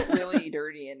were like really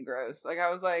dirty and gross. Like,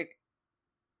 I was like,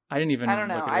 I don't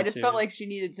know. I just felt like she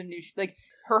needed some new like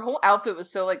her whole outfit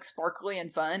was so like sparkly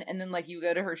and fun, and then like you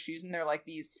go to her shoes and they're like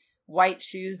these white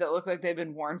shoes that look like they've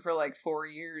been worn for like 4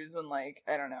 years, and like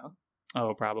I don't know.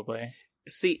 Oh, probably.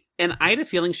 See, and I had a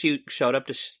feeling she showed up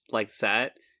to like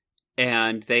set,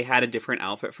 and they had a different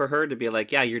outfit for her to be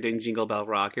like, yeah, you're doing Jingle Bell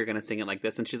Rock, you're gonna sing it like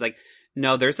this, and she's like,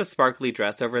 no, there's a sparkly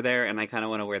dress over there, and I kind of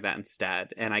want to wear that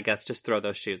instead, and I guess just throw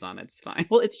those shoes on, it's fine.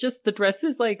 Well, it's just the dress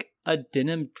is like a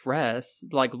denim dress,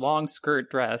 like long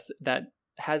skirt dress that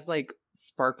has like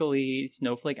sparkly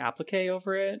snowflake applique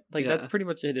over it. Like that's pretty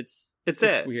much it. It's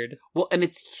weird. Well, and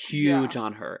it's huge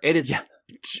on her. It is. Yeah.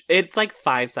 It's like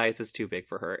 5 sizes too big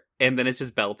for her, and then it's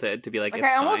just belted to be like.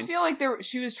 I almost feel like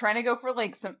she was trying to go for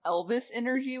like some Elvis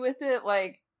energy with it,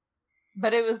 like,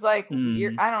 but it was like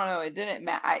weird. I don't know. It didn't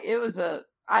matter.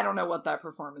 I don't know what that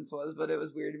performance was, but it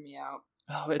was weirding me out.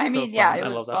 Oh, it's so fun. Yeah,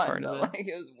 it was fun, but like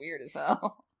it was weird as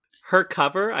hell. Her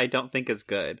cover, I don't think is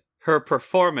good. Her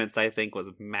performance, I think,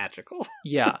 was magical.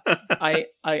 Yeah,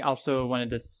 I also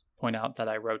wanted to point out that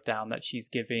I wrote down that she's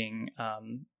giving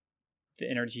the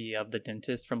energy of the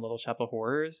dentist from Little Shop of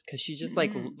Horrors, because she's just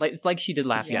like it's like she did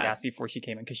Laughing Gas before she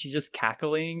came in, because she's just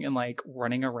cackling and like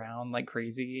running around like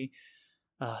crazy,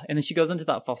 and then she goes into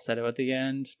that falsetto at the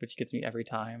end, which gets me every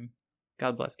time.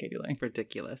 God bless Katie Lang.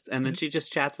 Ridiculous. And then she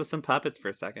just chats with some puppets for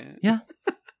a second. Yeah.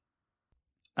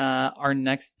 Our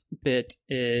next bit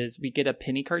is we get a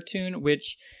Penny cartoon,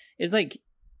 which is like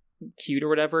cute or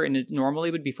whatever, and it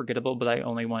normally would be forgettable, but I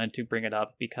only wanted to bring it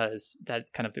up because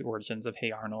that's kind of the origins of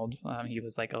Hey Arnold. He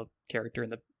was like a character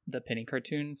in the Penny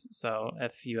cartoons. So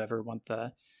if you ever want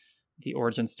the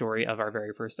origin story of our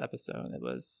very first episode, it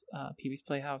was Pee-wee's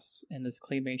Playhouse and this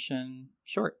claymation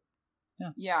short.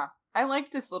 Yeah, I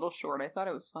liked this little short. I thought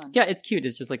it was fun. Yeah, it's cute.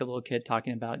 It's just like a little kid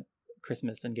talking about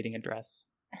Christmas and getting a dress.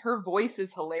 Her voice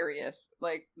is hilarious.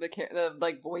 Like the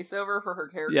like voiceover for her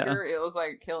character, it was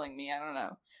like killing me. I don't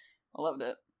know. I loved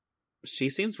it. She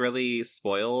seems really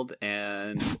spoiled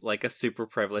and like a super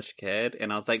privileged kid.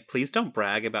 And I was like, please don't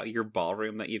brag about your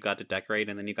ballroom that you got to decorate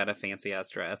and then you got a fancy ass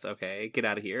dress. Okay, get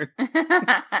out of here.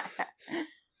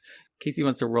 Casey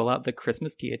wants to roll out the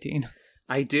Christmas guillotine.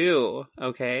 I do.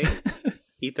 Okay.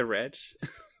 Eat the rich.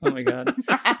 Oh my god.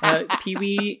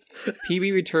 Pee-wee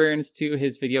returns to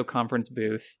his video conference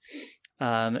booth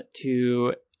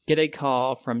to get a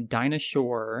call from Dinah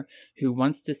Shore, who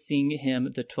wants to sing him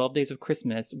the 12 Days of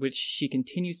Christmas, which she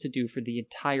continues to do for the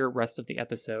entire rest of the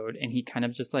episode, and he kind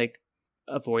of just like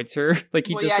avoids her. Like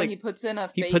he he puts in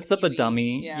he puts up Pee-wee. A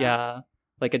dummy. Yeah.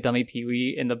 Like a dummy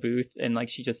Pee-wee in the booth, and like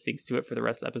she just sings to it for the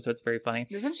rest of the episode. It's very funny.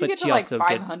 Doesn't she get to like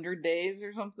 500 days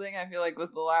or something? I feel like was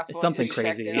the last one. Something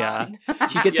crazy, yeah.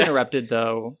 She gets interrupted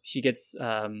though. She gets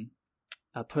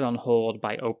put on hold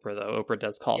by Oprah, though. Oprah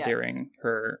does call Yes. during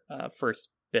her first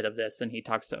bit of this, and he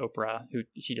talks to Oprah, who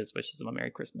she just wishes him a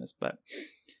Merry Christmas.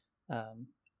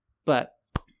 But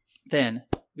then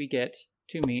we get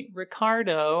to meet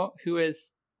Ricardo, who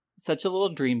is such a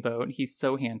little dreamboat. He's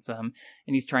so handsome,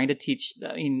 and he's trying to teach.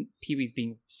 I mean, Pee-wee's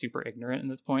being super ignorant at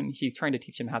this point. He's trying to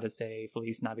teach him how to say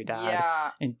Feliz Navidad,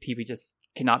 Yeah. and Pee-wee just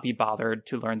cannot be bothered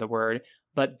to learn the word.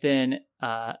 But then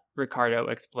Ricardo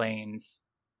explains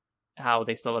how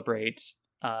they celebrate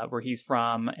where he's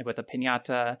from with a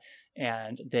piñata,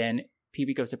 and then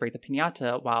Pee-wee goes to break the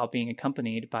piñata while being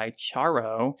accompanied by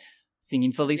Charo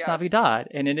singing Feliz Yes. Navidad,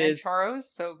 and And is Charo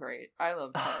is so great. I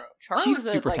love Charo. Charo she's is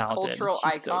a super like talented. cultural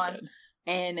She's so icon, good.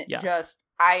 and Yeah.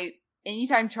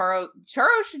 anytime Charo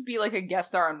should be like a guest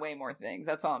star on way more things.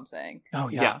 That's all I'm saying. Oh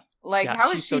yeah, Yeah. Like, Yeah, how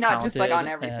is she's she so not just like on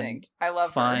talented everything? and I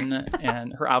love fun, her.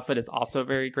 and her outfit is also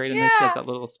very great in this. She Yeah. has that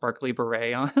little sparkly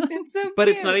beret on. It's so But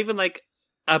cute. it's not even like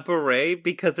a beret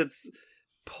because it's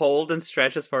pulled and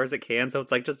stretched as far as it can, so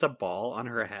it's like just a ball on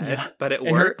her head. Yeah. But it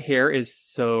And works. her hair is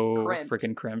so Crimped.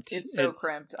 freaking crimped. It's so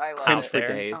crimped. I love crimped it. for there.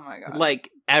 days. Oh my god. Like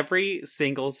every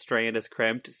single strand is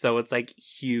crimped, so it's like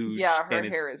huge. yeah, her and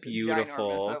hair it's is beautiful.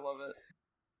 ginormous. I love it.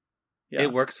 Yeah.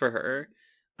 It works for her.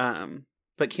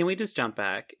 But can we just jump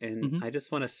back? And Mhm. I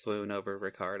just want to swoon over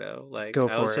Ricardo. Like Go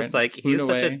I was for just it. like, Swoon he's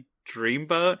such a away.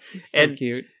 dreamboat. He's so and-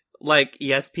 cute. Like,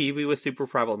 yes, Pee-wee was super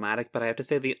problematic, but I have to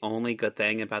say the only good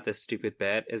thing about this stupid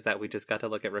bit is that we just got to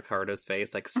look at Ricardo's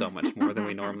face like so much more than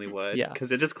we normally would. Yeah.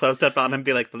 Because it just closed up on him and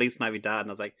be like, Feliz Navidad. And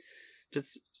I was like,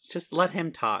 just let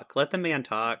him talk. Let the man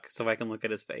talk so I can look at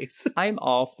his face. I'm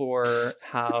all for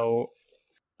how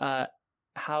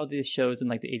the shows in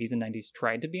like the 80s and 90s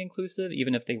tried to be inclusive,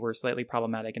 even if they were slightly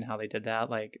problematic in how they did that.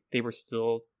 Like they were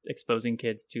still exposing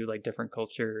kids to like different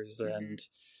cultures, and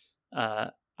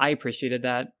I appreciated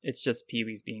that. It's just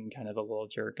Pee-wee's being kind of a little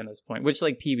jerk in this point, which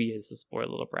like Pee-wee is a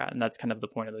spoiled little brat, and that's kind of the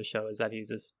point of the show, is that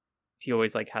he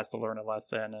always like has to learn a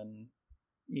lesson and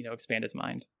expand his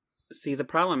mind. See, the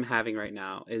problem I'm having right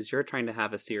now is you're trying to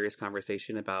have a serious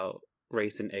conversation about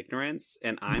race and ignorance,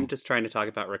 and I'm just trying to talk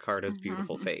about Ricardo's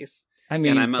beautiful face. I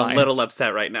mean, And I'm fine. a little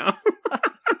upset right now.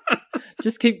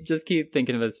 just keep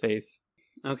thinking of his face.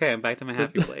 Okay, I'm back to my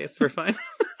happy place. We're fine.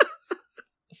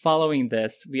 Following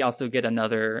this, we also get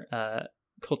another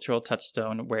cultural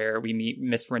touchstone where we meet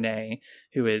Miss Renee,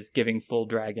 who is giving full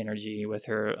drag energy with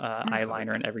her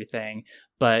eyeliner and everything.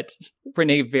 But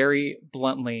Renee very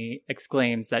bluntly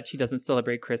exclaims that she doesn't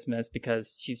celebrate Christmas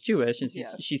because she's Jewish, and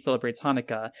Yes. she celebrates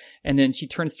Hanukkah. And then she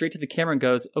turns straight to the camera and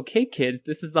goes, "Okay, kids,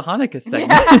 this is the Hanukkah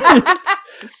segment."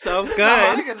 So The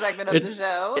good. Hanukkah segment of the It's-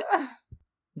 show.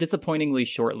 Disappointingly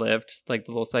short-lived, like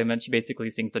the little segment. She basically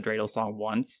sings the dreidel song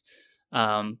once.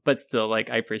 But still, like,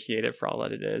 I appreciate it for all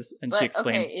that it is. And she But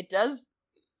explains. okay, it does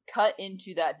cut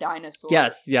into that dinosaur.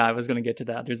 Yes, yeah, I was going to get to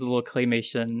that. There's a little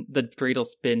claymation. The dreidel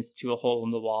spins to a hole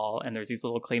in the wall, and there's these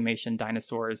little claymation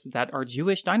dinosaurs that are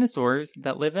Jewish dinosaurs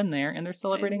that live in there, and they're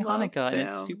celebrating love Hanukkah, and them.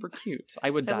 it's super cute. I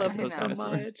would I die love for them those so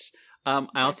dinosaurs. much.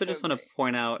 I also They're just so want to great.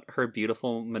 point out her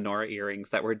beautiful menorah earrings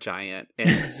that were giant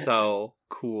and so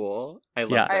cool. I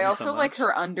love Yeah. them I so also like much.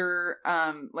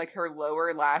 her like her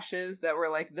lower lashes that were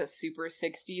like the super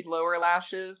 60s lower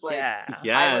lashes. Like, Yeah.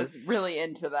 Yeah. I Yes. was really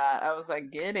into that. I was like,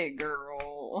 get it,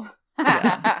 girl.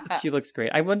 Yeah. She looks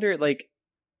great. I wonder, like,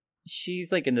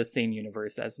 she's like in the same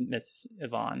universe as Miss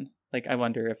Yvonne. Like, I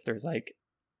wonder if there's like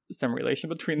some relation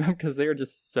between them, because they are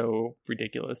just so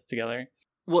ridiculous together.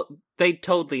 Well, they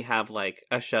totally have like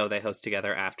a show they host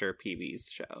together after Pee-wee's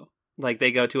show. Like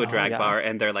they go to a Oh, drag yeah. bar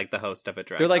and they're like the host of a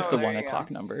drag. They're like Oh, the there 1 you go.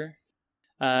 o'clock number.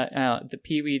 The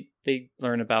Pee-wee, they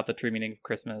learn about the true meaning of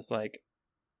Christmas like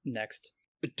next.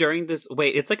 During this,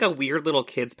 wait, it's like a weird little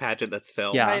kids pageant that's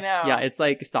filmed. Yeah, I know. yeah, it's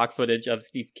like stock footage of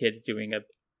these kids doing a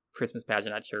Christmas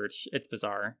pageant at church. It's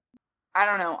bizarre. I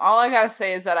don't know. All I gotta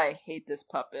say is that I hate this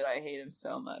puppet. I hate him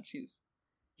so much. He's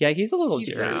Yeah, he's a little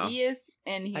he's jerk. hideous,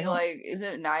 and I he don't- like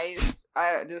isn't nice.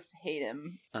 I just hate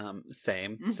him.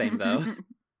 Same though.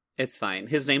 It's fine.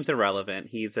 His name's irrelevant.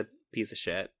 He's a piece of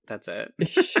shit. That's it.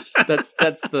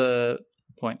 that's the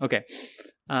point. Okay.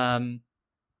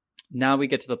 Now we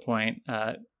get to the point.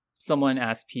 Someone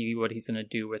asked Pee what he's going to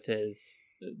do with his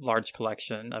large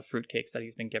collection of fruitcakes that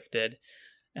he's been gifted.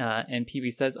 And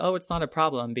Pee-wee says, "Oh, it's not a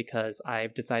problem because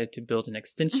I've decided to build an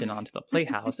extension onto the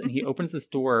playhouse." And he opens this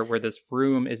door where this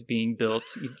room is being built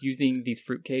using these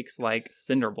fruitcakes like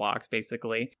cinder blocks,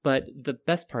 basically. But the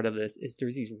best part of this is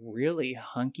there's these really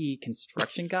hunky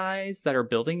construction guys that are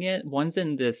building it. One's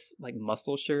in this like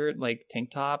muscle shirt, like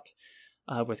tank top,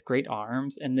 with great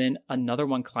arms, and then another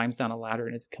one climbs down a ladder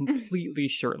and is completely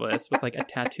shirtless with like a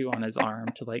tattoo on his arm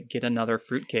to like get another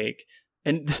fruitcake.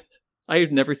 And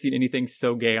I've never seen anything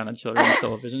so gay on a children's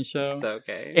television show. So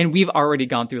gay. And we've already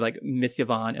gone through like Miss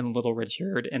Yvonne and Little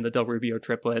Richard and the Del Rubio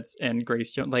triplets and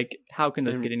Grace Jones. Like, how can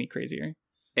this get any crazier?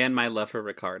 And my love for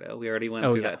Ricardo. We already went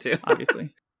through that too.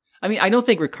 Obviously. I mean, I don't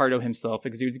think Ricardo himself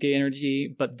exudes gay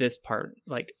energy, but this part,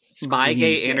 like, my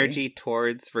gay energy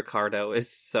towards Ricardo is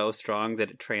so strong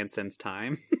that it transcends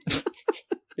time.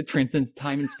 It transcends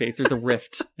time and space. There's a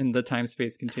rift in the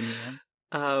time-space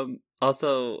continuum.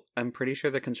 Also, I'm pretty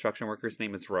sure the construction worker's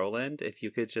name is Roland. If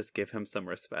you could just give him some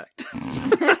respect.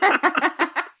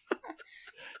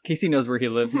 Casey knows where he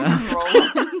lives now.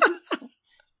 Roland.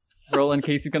 Roland,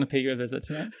 Casey's going to pay you a visit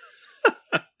tonight.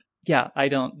 Yeah,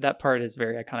 that part is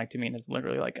very iconic to me, and it's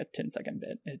literally like a 10-second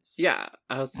bit. It's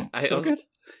I was good.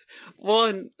 Well,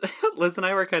 and Liz and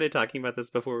I were kind of talking about this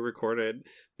before we recorded,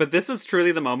 but this was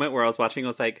truly the moment where I was watching. I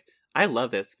was like, I love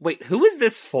this. Wait, who is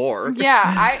this for? Yeah,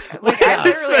 I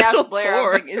literally special asked Blair. I was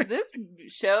for? like, "Is this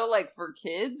show like for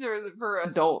kids or is it for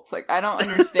adults?" Like, I don't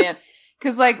understand.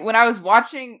 Because like when I was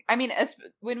watching, I mean,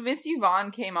 when Miss Yvonne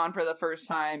came on for the first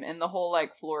time and the whole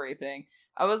like Flory thing,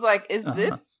 I was like, "Is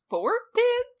this for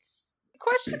kids?"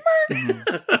 Question mark.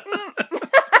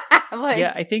 Like,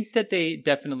 yeah, I think that they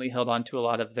definitely held on to a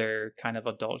lot of their kind of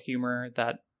adult humor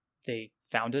that they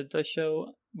founded the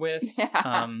show with.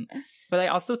 Yeah. But I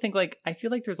also think, like, I feel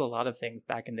like there's a lot of things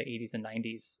back in the 80s and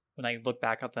 90s when I look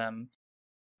back at them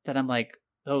that I'm like,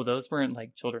 oh, those weren't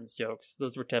like children's jokes.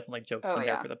 Those were definitely jokes in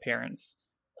there for the parents.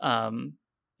 And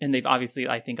they've obviously,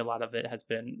 I think a lot of it has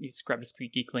been scrubbed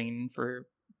squeaky clean for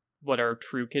what are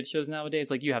true kid shows nowadays.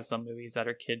 Like, you have some movies that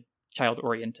are child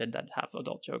oriented that have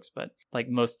adult jokes, but like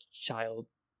most child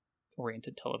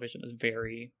oriented television is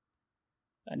very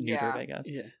neutered, I guess.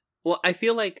 Yeah. Well, I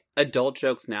feel like adult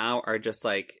jokes now are just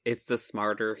like, it's the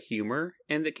smarter humor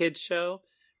in the kids show,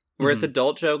 whereas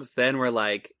adult jokes then were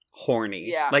like horny.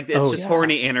 Yeah. Like it's just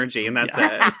horny energy, and that's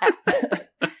it.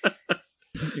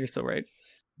 You're so right.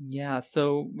 Yeah,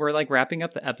 so we're like wrapping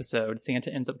up the episode.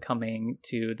 Santa ends up coming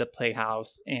to the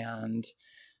playhouse and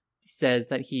says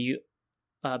that he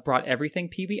brought everything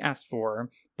Pee-wee asked for,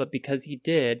 but because he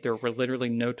did, there were literally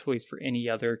no toys for any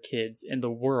other kids in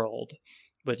the world,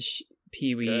 which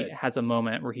Pee-wee has a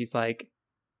moment where he's like,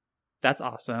 that's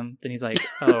awesome. Then he's like,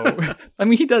 oh. I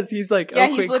mean, he does. He's like, yeah,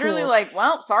 okay, he's literally cool. like,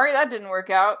 well, sorry that didn't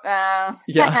work out.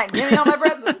 Yeah. Give me all my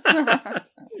presents.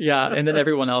 Yeah, and then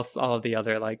everyone else, all of the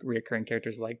other like reoccurring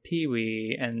characters like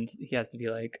Pee-wee, and he has to be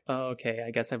like, oh, okay, I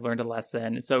guess I've learned a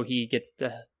lesson. So he gets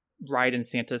to ride in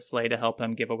Santa's sleigh to help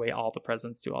him give away all the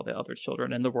presents to all the other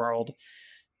children in the world.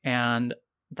 And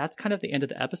that's kind of the end of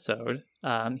the episode.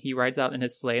 He rides out in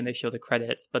his sleigh and they show the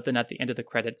credits, but then at the end of the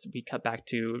credits, we cut back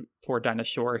to poor Dinah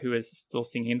Shore, who is still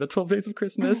singing the 12 Days of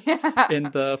Christmas in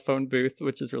the phone booth,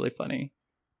 which is really funny.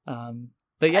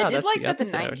 But yeah, I did that's like the that the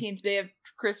episode. 19th day of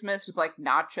Christmas was like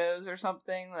nachos or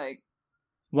something. Like,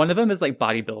 one of them is like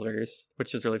bodybuilders,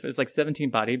 which is really fun. It's like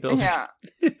 17 bodybuilders.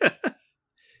 yeah.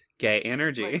 Gay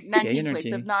energy. Like 19 Gay plates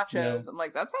of energy. nachos. Yeah. I'm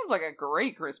like, that sounds like a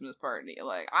great Christmas party.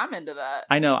 Like, I'm into that.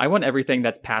 I know. I want everything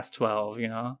that's past 12, you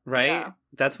know? Right? Yeah.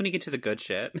 That's when you get to the good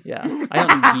shit. Yeah. I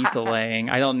don't need geese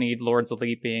a-laying. I don't need Lords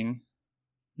a-leaping.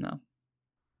 No.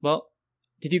 Well,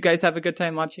 did you guys have a good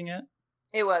time watching it?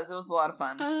 It was a lot of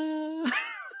fun.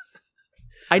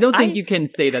 I don't think you can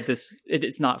say that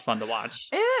it's not fun to watch.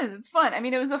 It is. It's fun. I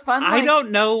mean, it was a fun. I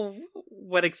don't know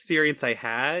what experience I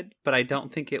had, but I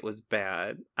don't think it was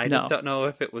bad. I just don't know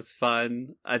if it was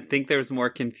fun. I think there was more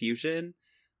confusion.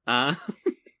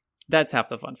 That's half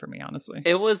the fun for me, honestly.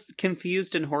 It was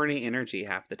confused and horny energy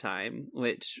half the time,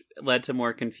 which led to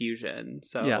more confusion.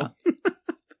 So yeah.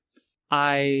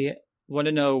 I want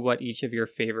to know what each of your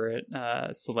favorite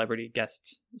celebrity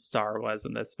guest star was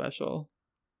in this special.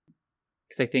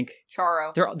 Because I think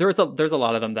Charo. There's a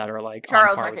lot of them that are like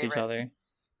Charo's on par my with favorite. each other.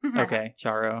 Okay,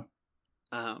 Charo.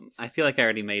 I feel like I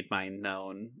already made mine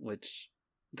known, which,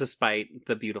 despite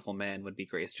the beautiful man, would be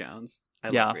Grace Jones. I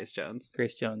love Grace Jones.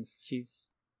 Grace Jones.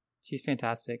 She's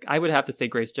fantastic. I would have to say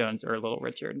Grace Jones or Little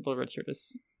Richard. Little Richard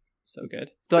is so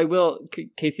good. Though I will,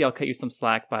 Casey, I'll cut you some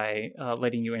slack by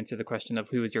letting you answer the question of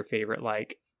who is your favorite,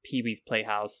 like, Pee-wee's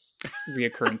Playhouse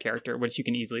reoccurring character, which you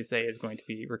can easily say is going to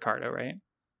be Ricardo, right?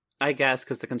 I guess,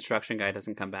 because the construction guy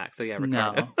doesn't come back. So yeah,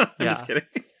 Ricardo. No. I'm just kidding.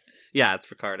 Yeah, it's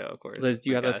Ricardo, of course. Liz,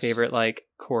 do you have a favorite, like,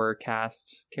 core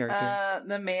cast character?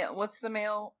 The male. What's the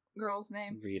male girl's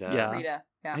name? Rita. Yeah. Rita.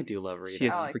 Yeah. I do love Rita. She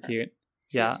is I super like her. cute.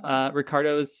 She Yeah, is fun.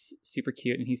 Ricardo's super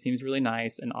cute, and he seems really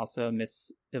nice, and also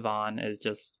Miss Yvonne is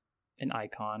just an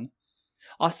icon.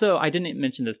 Also, I didn't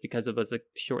mention this because it was a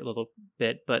short little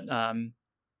bit, but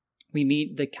we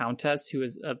meet the Countess, who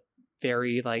is a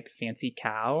very, like, fancy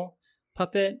cow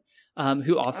puppet.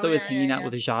 who also is hanging out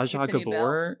with Zsa Zsa Tiffany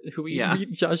Gabor, who we Yeah.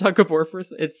 meet Zsa Zsa Gabor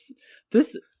first.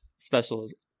 This special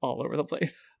is all over the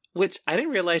place. Which I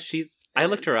didn't realize I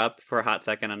looked her up for a hot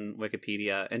second on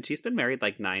Wikipedia, and she's been married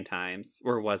like 9 times,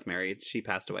 or was married. She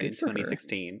passed away in Good for her.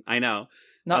 2016. I know.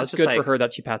 Not was just good like- for her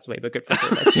that she passed away, but good for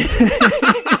her that she...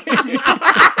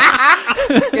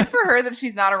 Good for her that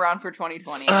she's not around for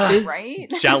 2020, right?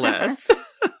 Jealous.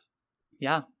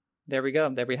 Yeah, there we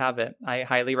go. There we have it. I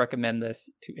highly recommend this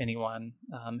to anyone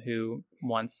who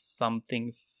wants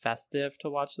something festive to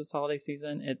watch this holiday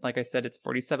season. Like I said, it's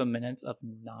 47 minutes of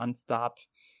nonstop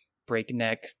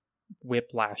breakneck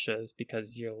whiplashes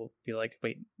because you'll be like,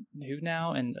 wait, who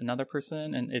now? And another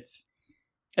person? And it's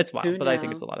wild, Who but I now?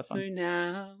 think it's a lot of fun. Who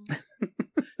now?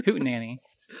 Hoot nanny.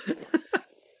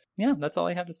 Yeah, that's all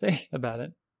I have to say about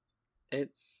it.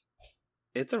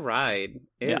 It's a ride.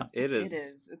 Yeah. It is. It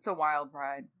is. It's a wild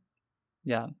ride.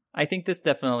 Yeah, I think this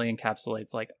definitely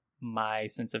encapsulates like my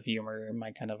sense of humor,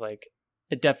 my kind of like,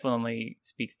 it definitely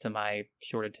speaks to my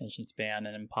short attention span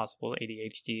and impossible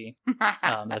ADHD.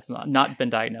 That's not been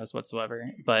diagnosed whatsoever,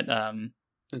 but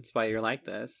That's why you're like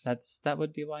this. that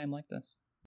would be why I'm like this.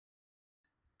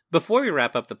 Before we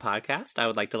wrap up the podcast, I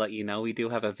would like to let you know we do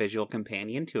have a visual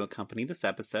companion to accompany this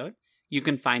episode. You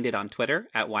can find it on Twitter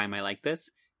at Why Am I Like This,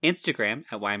 Instagram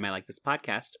at Why Am I Like This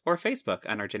Podcast, or Facebook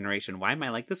on our Generation Why Am I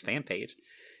Like This fan page.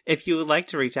 If you would like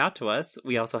to reach out to us,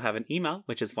 we also have an email,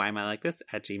 which is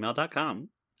whyamilikethis@gmail.com.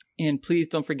 And please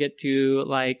don't forget to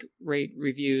like, rate,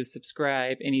 review,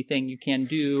 subscribe, anything you can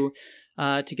do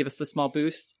to give us a small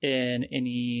boost in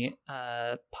any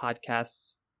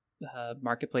podcast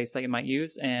marketplace that you might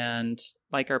use, and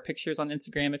like our pictures on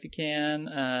Instagram if you can,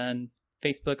 and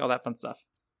Facebook, all that fun stuff.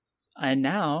 And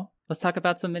now let's talk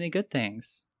about some many good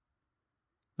things.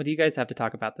 What do you guys have to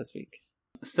talk about this week?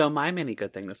 So my mini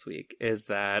good thing this week is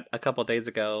that a couple days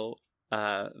ago,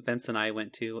 Vince and I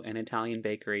went to an Italian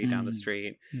bakery down the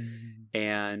street,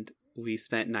 and we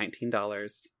spent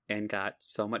 $19 and got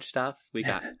so much stuff. We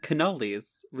got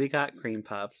cannolis, we got cream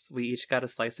puffs, we each got a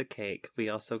slice of cake, we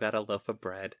also got a loaf of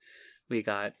bread. We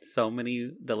got so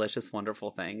many delicious,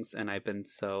 wonderful things, and I've been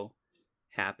so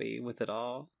happy with it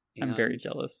all. I'm very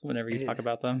jealous whenever you talk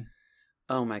about them.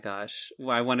 Oh my gosh.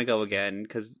 Well, I want to go again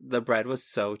because the bread was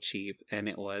so cheap and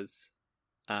it was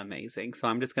amazing. So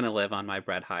I'm just going to live on my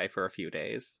bread high for a few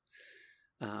days.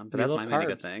 But that's my mini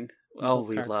good thing.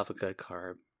 We love a good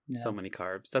carb. Yeah. So many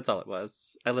carbs. That's all it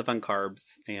was. I live on carbs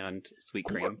and sweet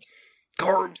cream.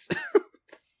 Carbs!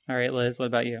 All right, Liz, what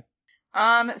about you?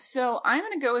 So I'm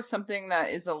gonna go with something that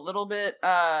is a little bit,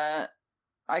 I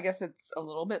guess it's a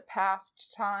little bit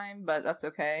past time, but that's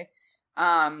okay.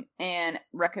 And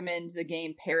recommend the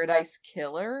game Paradise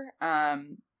Killer.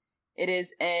 It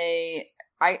is I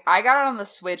got it on the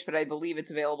Switch, but I believe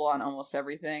it's available on almost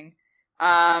everything.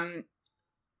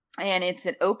 And it's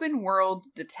an open world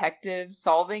detective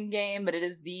solving game, but it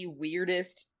is the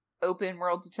weirdest open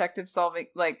world detective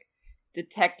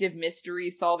mystery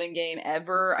solving game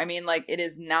ever. I mean, like, it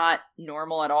is not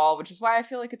normal at all, which is why I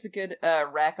feel like it's a good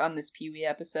rec on this Pee-wee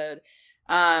episode.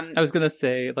 I was gonna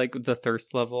say, like, the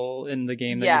thirst level in the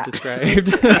game that Yeah. you described.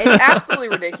 It's absolutely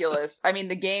ridiculous. I mean,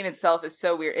 the game itself is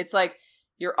so weird. It's like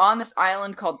you're on this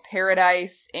island called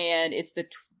Paradise, and it's the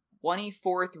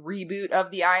 24th reboot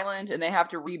of the island, and they have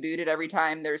to reboot it every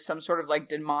time there's some sort of like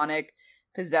demonic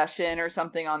possession or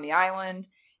something on the island.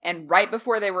 And right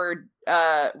before they were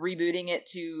rebooting it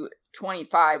to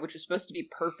 25, which was supposed to be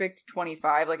perfect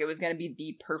 25, like it was going to be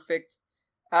the perfect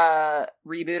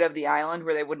reboot of the island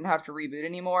where they wouldn't have to reboot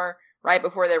anymore. Right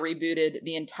before they rebooted,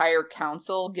 the entire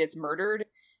council gets murdered.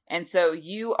 And so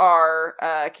you are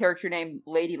a character named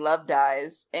Lady Love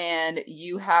Dies, and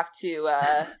you have to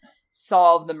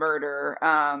solve the murder.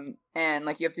 And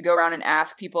like you have to go around and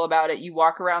ask people about it. You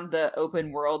walk around the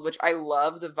open world, which I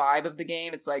love the vibe of the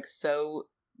game. It's like so,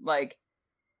 like,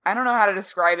 I don't know how to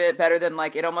describe it better than,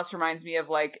 like, it almost reminds me of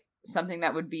like something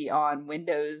that would be on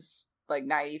Windows like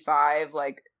 95.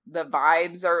 Like the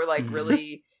vibes are like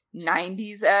really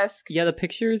 90s-esque. Yeah, the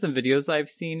pictures and videos I've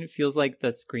seen feels like the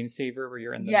screensaver where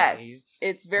you're in the maze.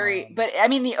 It's very, but I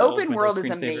mean, the open world is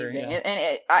amazing, yeah.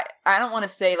 and I don't want to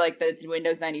say like that it's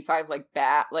Windows 95 like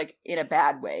bad, like in a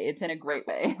bad way. It's in a great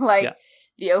way. Like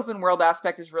the open world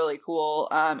aspect is really cool.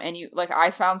 And you like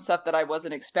I found stuff that I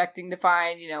wasn't expecting to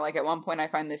find. You know, like at one point I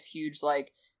find this huge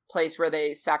like place where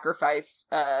they sacrifice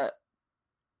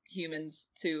humans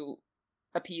to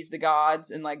appease the gods,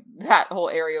 and like that whole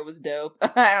area was dope.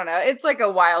 I don't know, it's like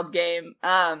a wild game,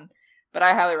 but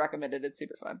I highly recommend it. It's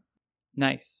super fun.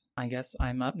 Nice. I guess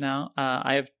I'm up now.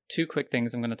 I have two quick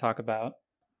things I'm going to talk about.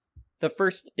 The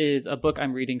first is a book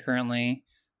I'm reading currently.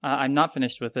 I'm not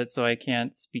finished with it, so I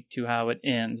can't speak to how it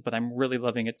ends, but I'm really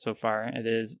loving it so far. It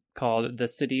is called The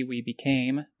City We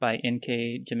Became by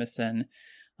N.K. Jemisin.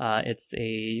 It's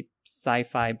a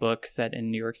sci-fi book set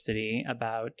in New York City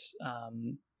about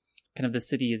kind of the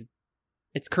city is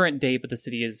its current day, but the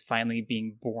city is finally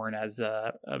being born as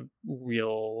a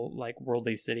real, like,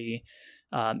 worldly city.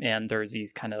 And there's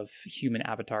these kind of human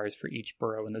avatars for each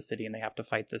borough in the city, and they have to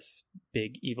fight this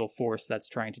big evil force that's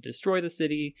trying to destroy the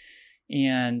city.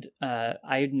 And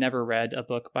I'd never read a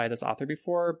book by this author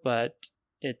before, but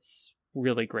it's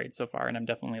really great so far, and I'm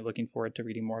definitely looking forward to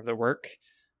reading more of their work.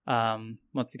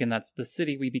 Once again, that's The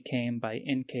City We Became by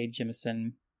N.K.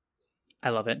 Jemisin.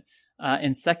 I love it.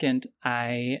 And second,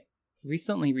 I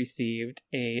recently received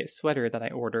a sweater that I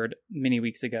ordered many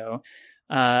weeks ago.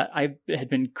 I had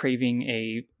been craving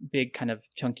a big kind of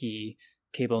chunky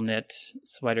cable knit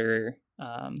sweater,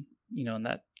 in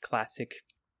that classic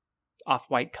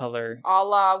off-white color. A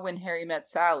la When Harry Met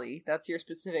Sally. That's your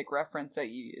specific reference that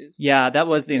you used. Yeah, that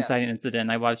was the inciting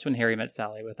incident. I watched When Harry Met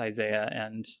Sally with Isaiah,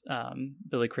 and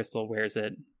Billy Crystal wears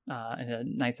it in a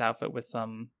nice outfit with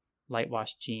some light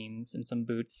wash jeans and some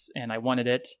boots, and I wanted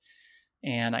it.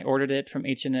 And I ordered it from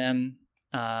H&M,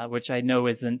 which I know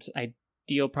isn't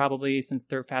ideal probably since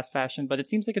they're fast fashion, but it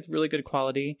seems like it's really good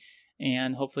quality,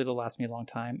 and hopefully it'll last me a long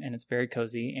time, and it's very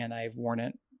cozy, and I've worn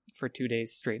it for 2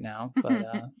 days straight now, but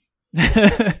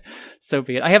so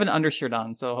be it. I have an undershirt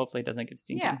on, so hopefully it doesn't get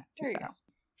stinky too fast.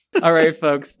 All right,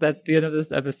 folks, that's the end of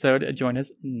this episode. Join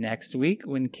us next week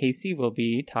when Casey will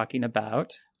be talking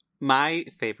about my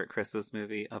favorite Christmas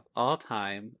movie of all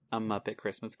time, A Muppet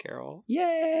Christmas Carol.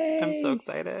 Yay! I'm so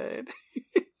excited.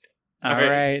 All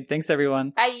right. Thanks, everyone.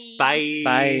 Bye. Bye.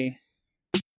 Bye.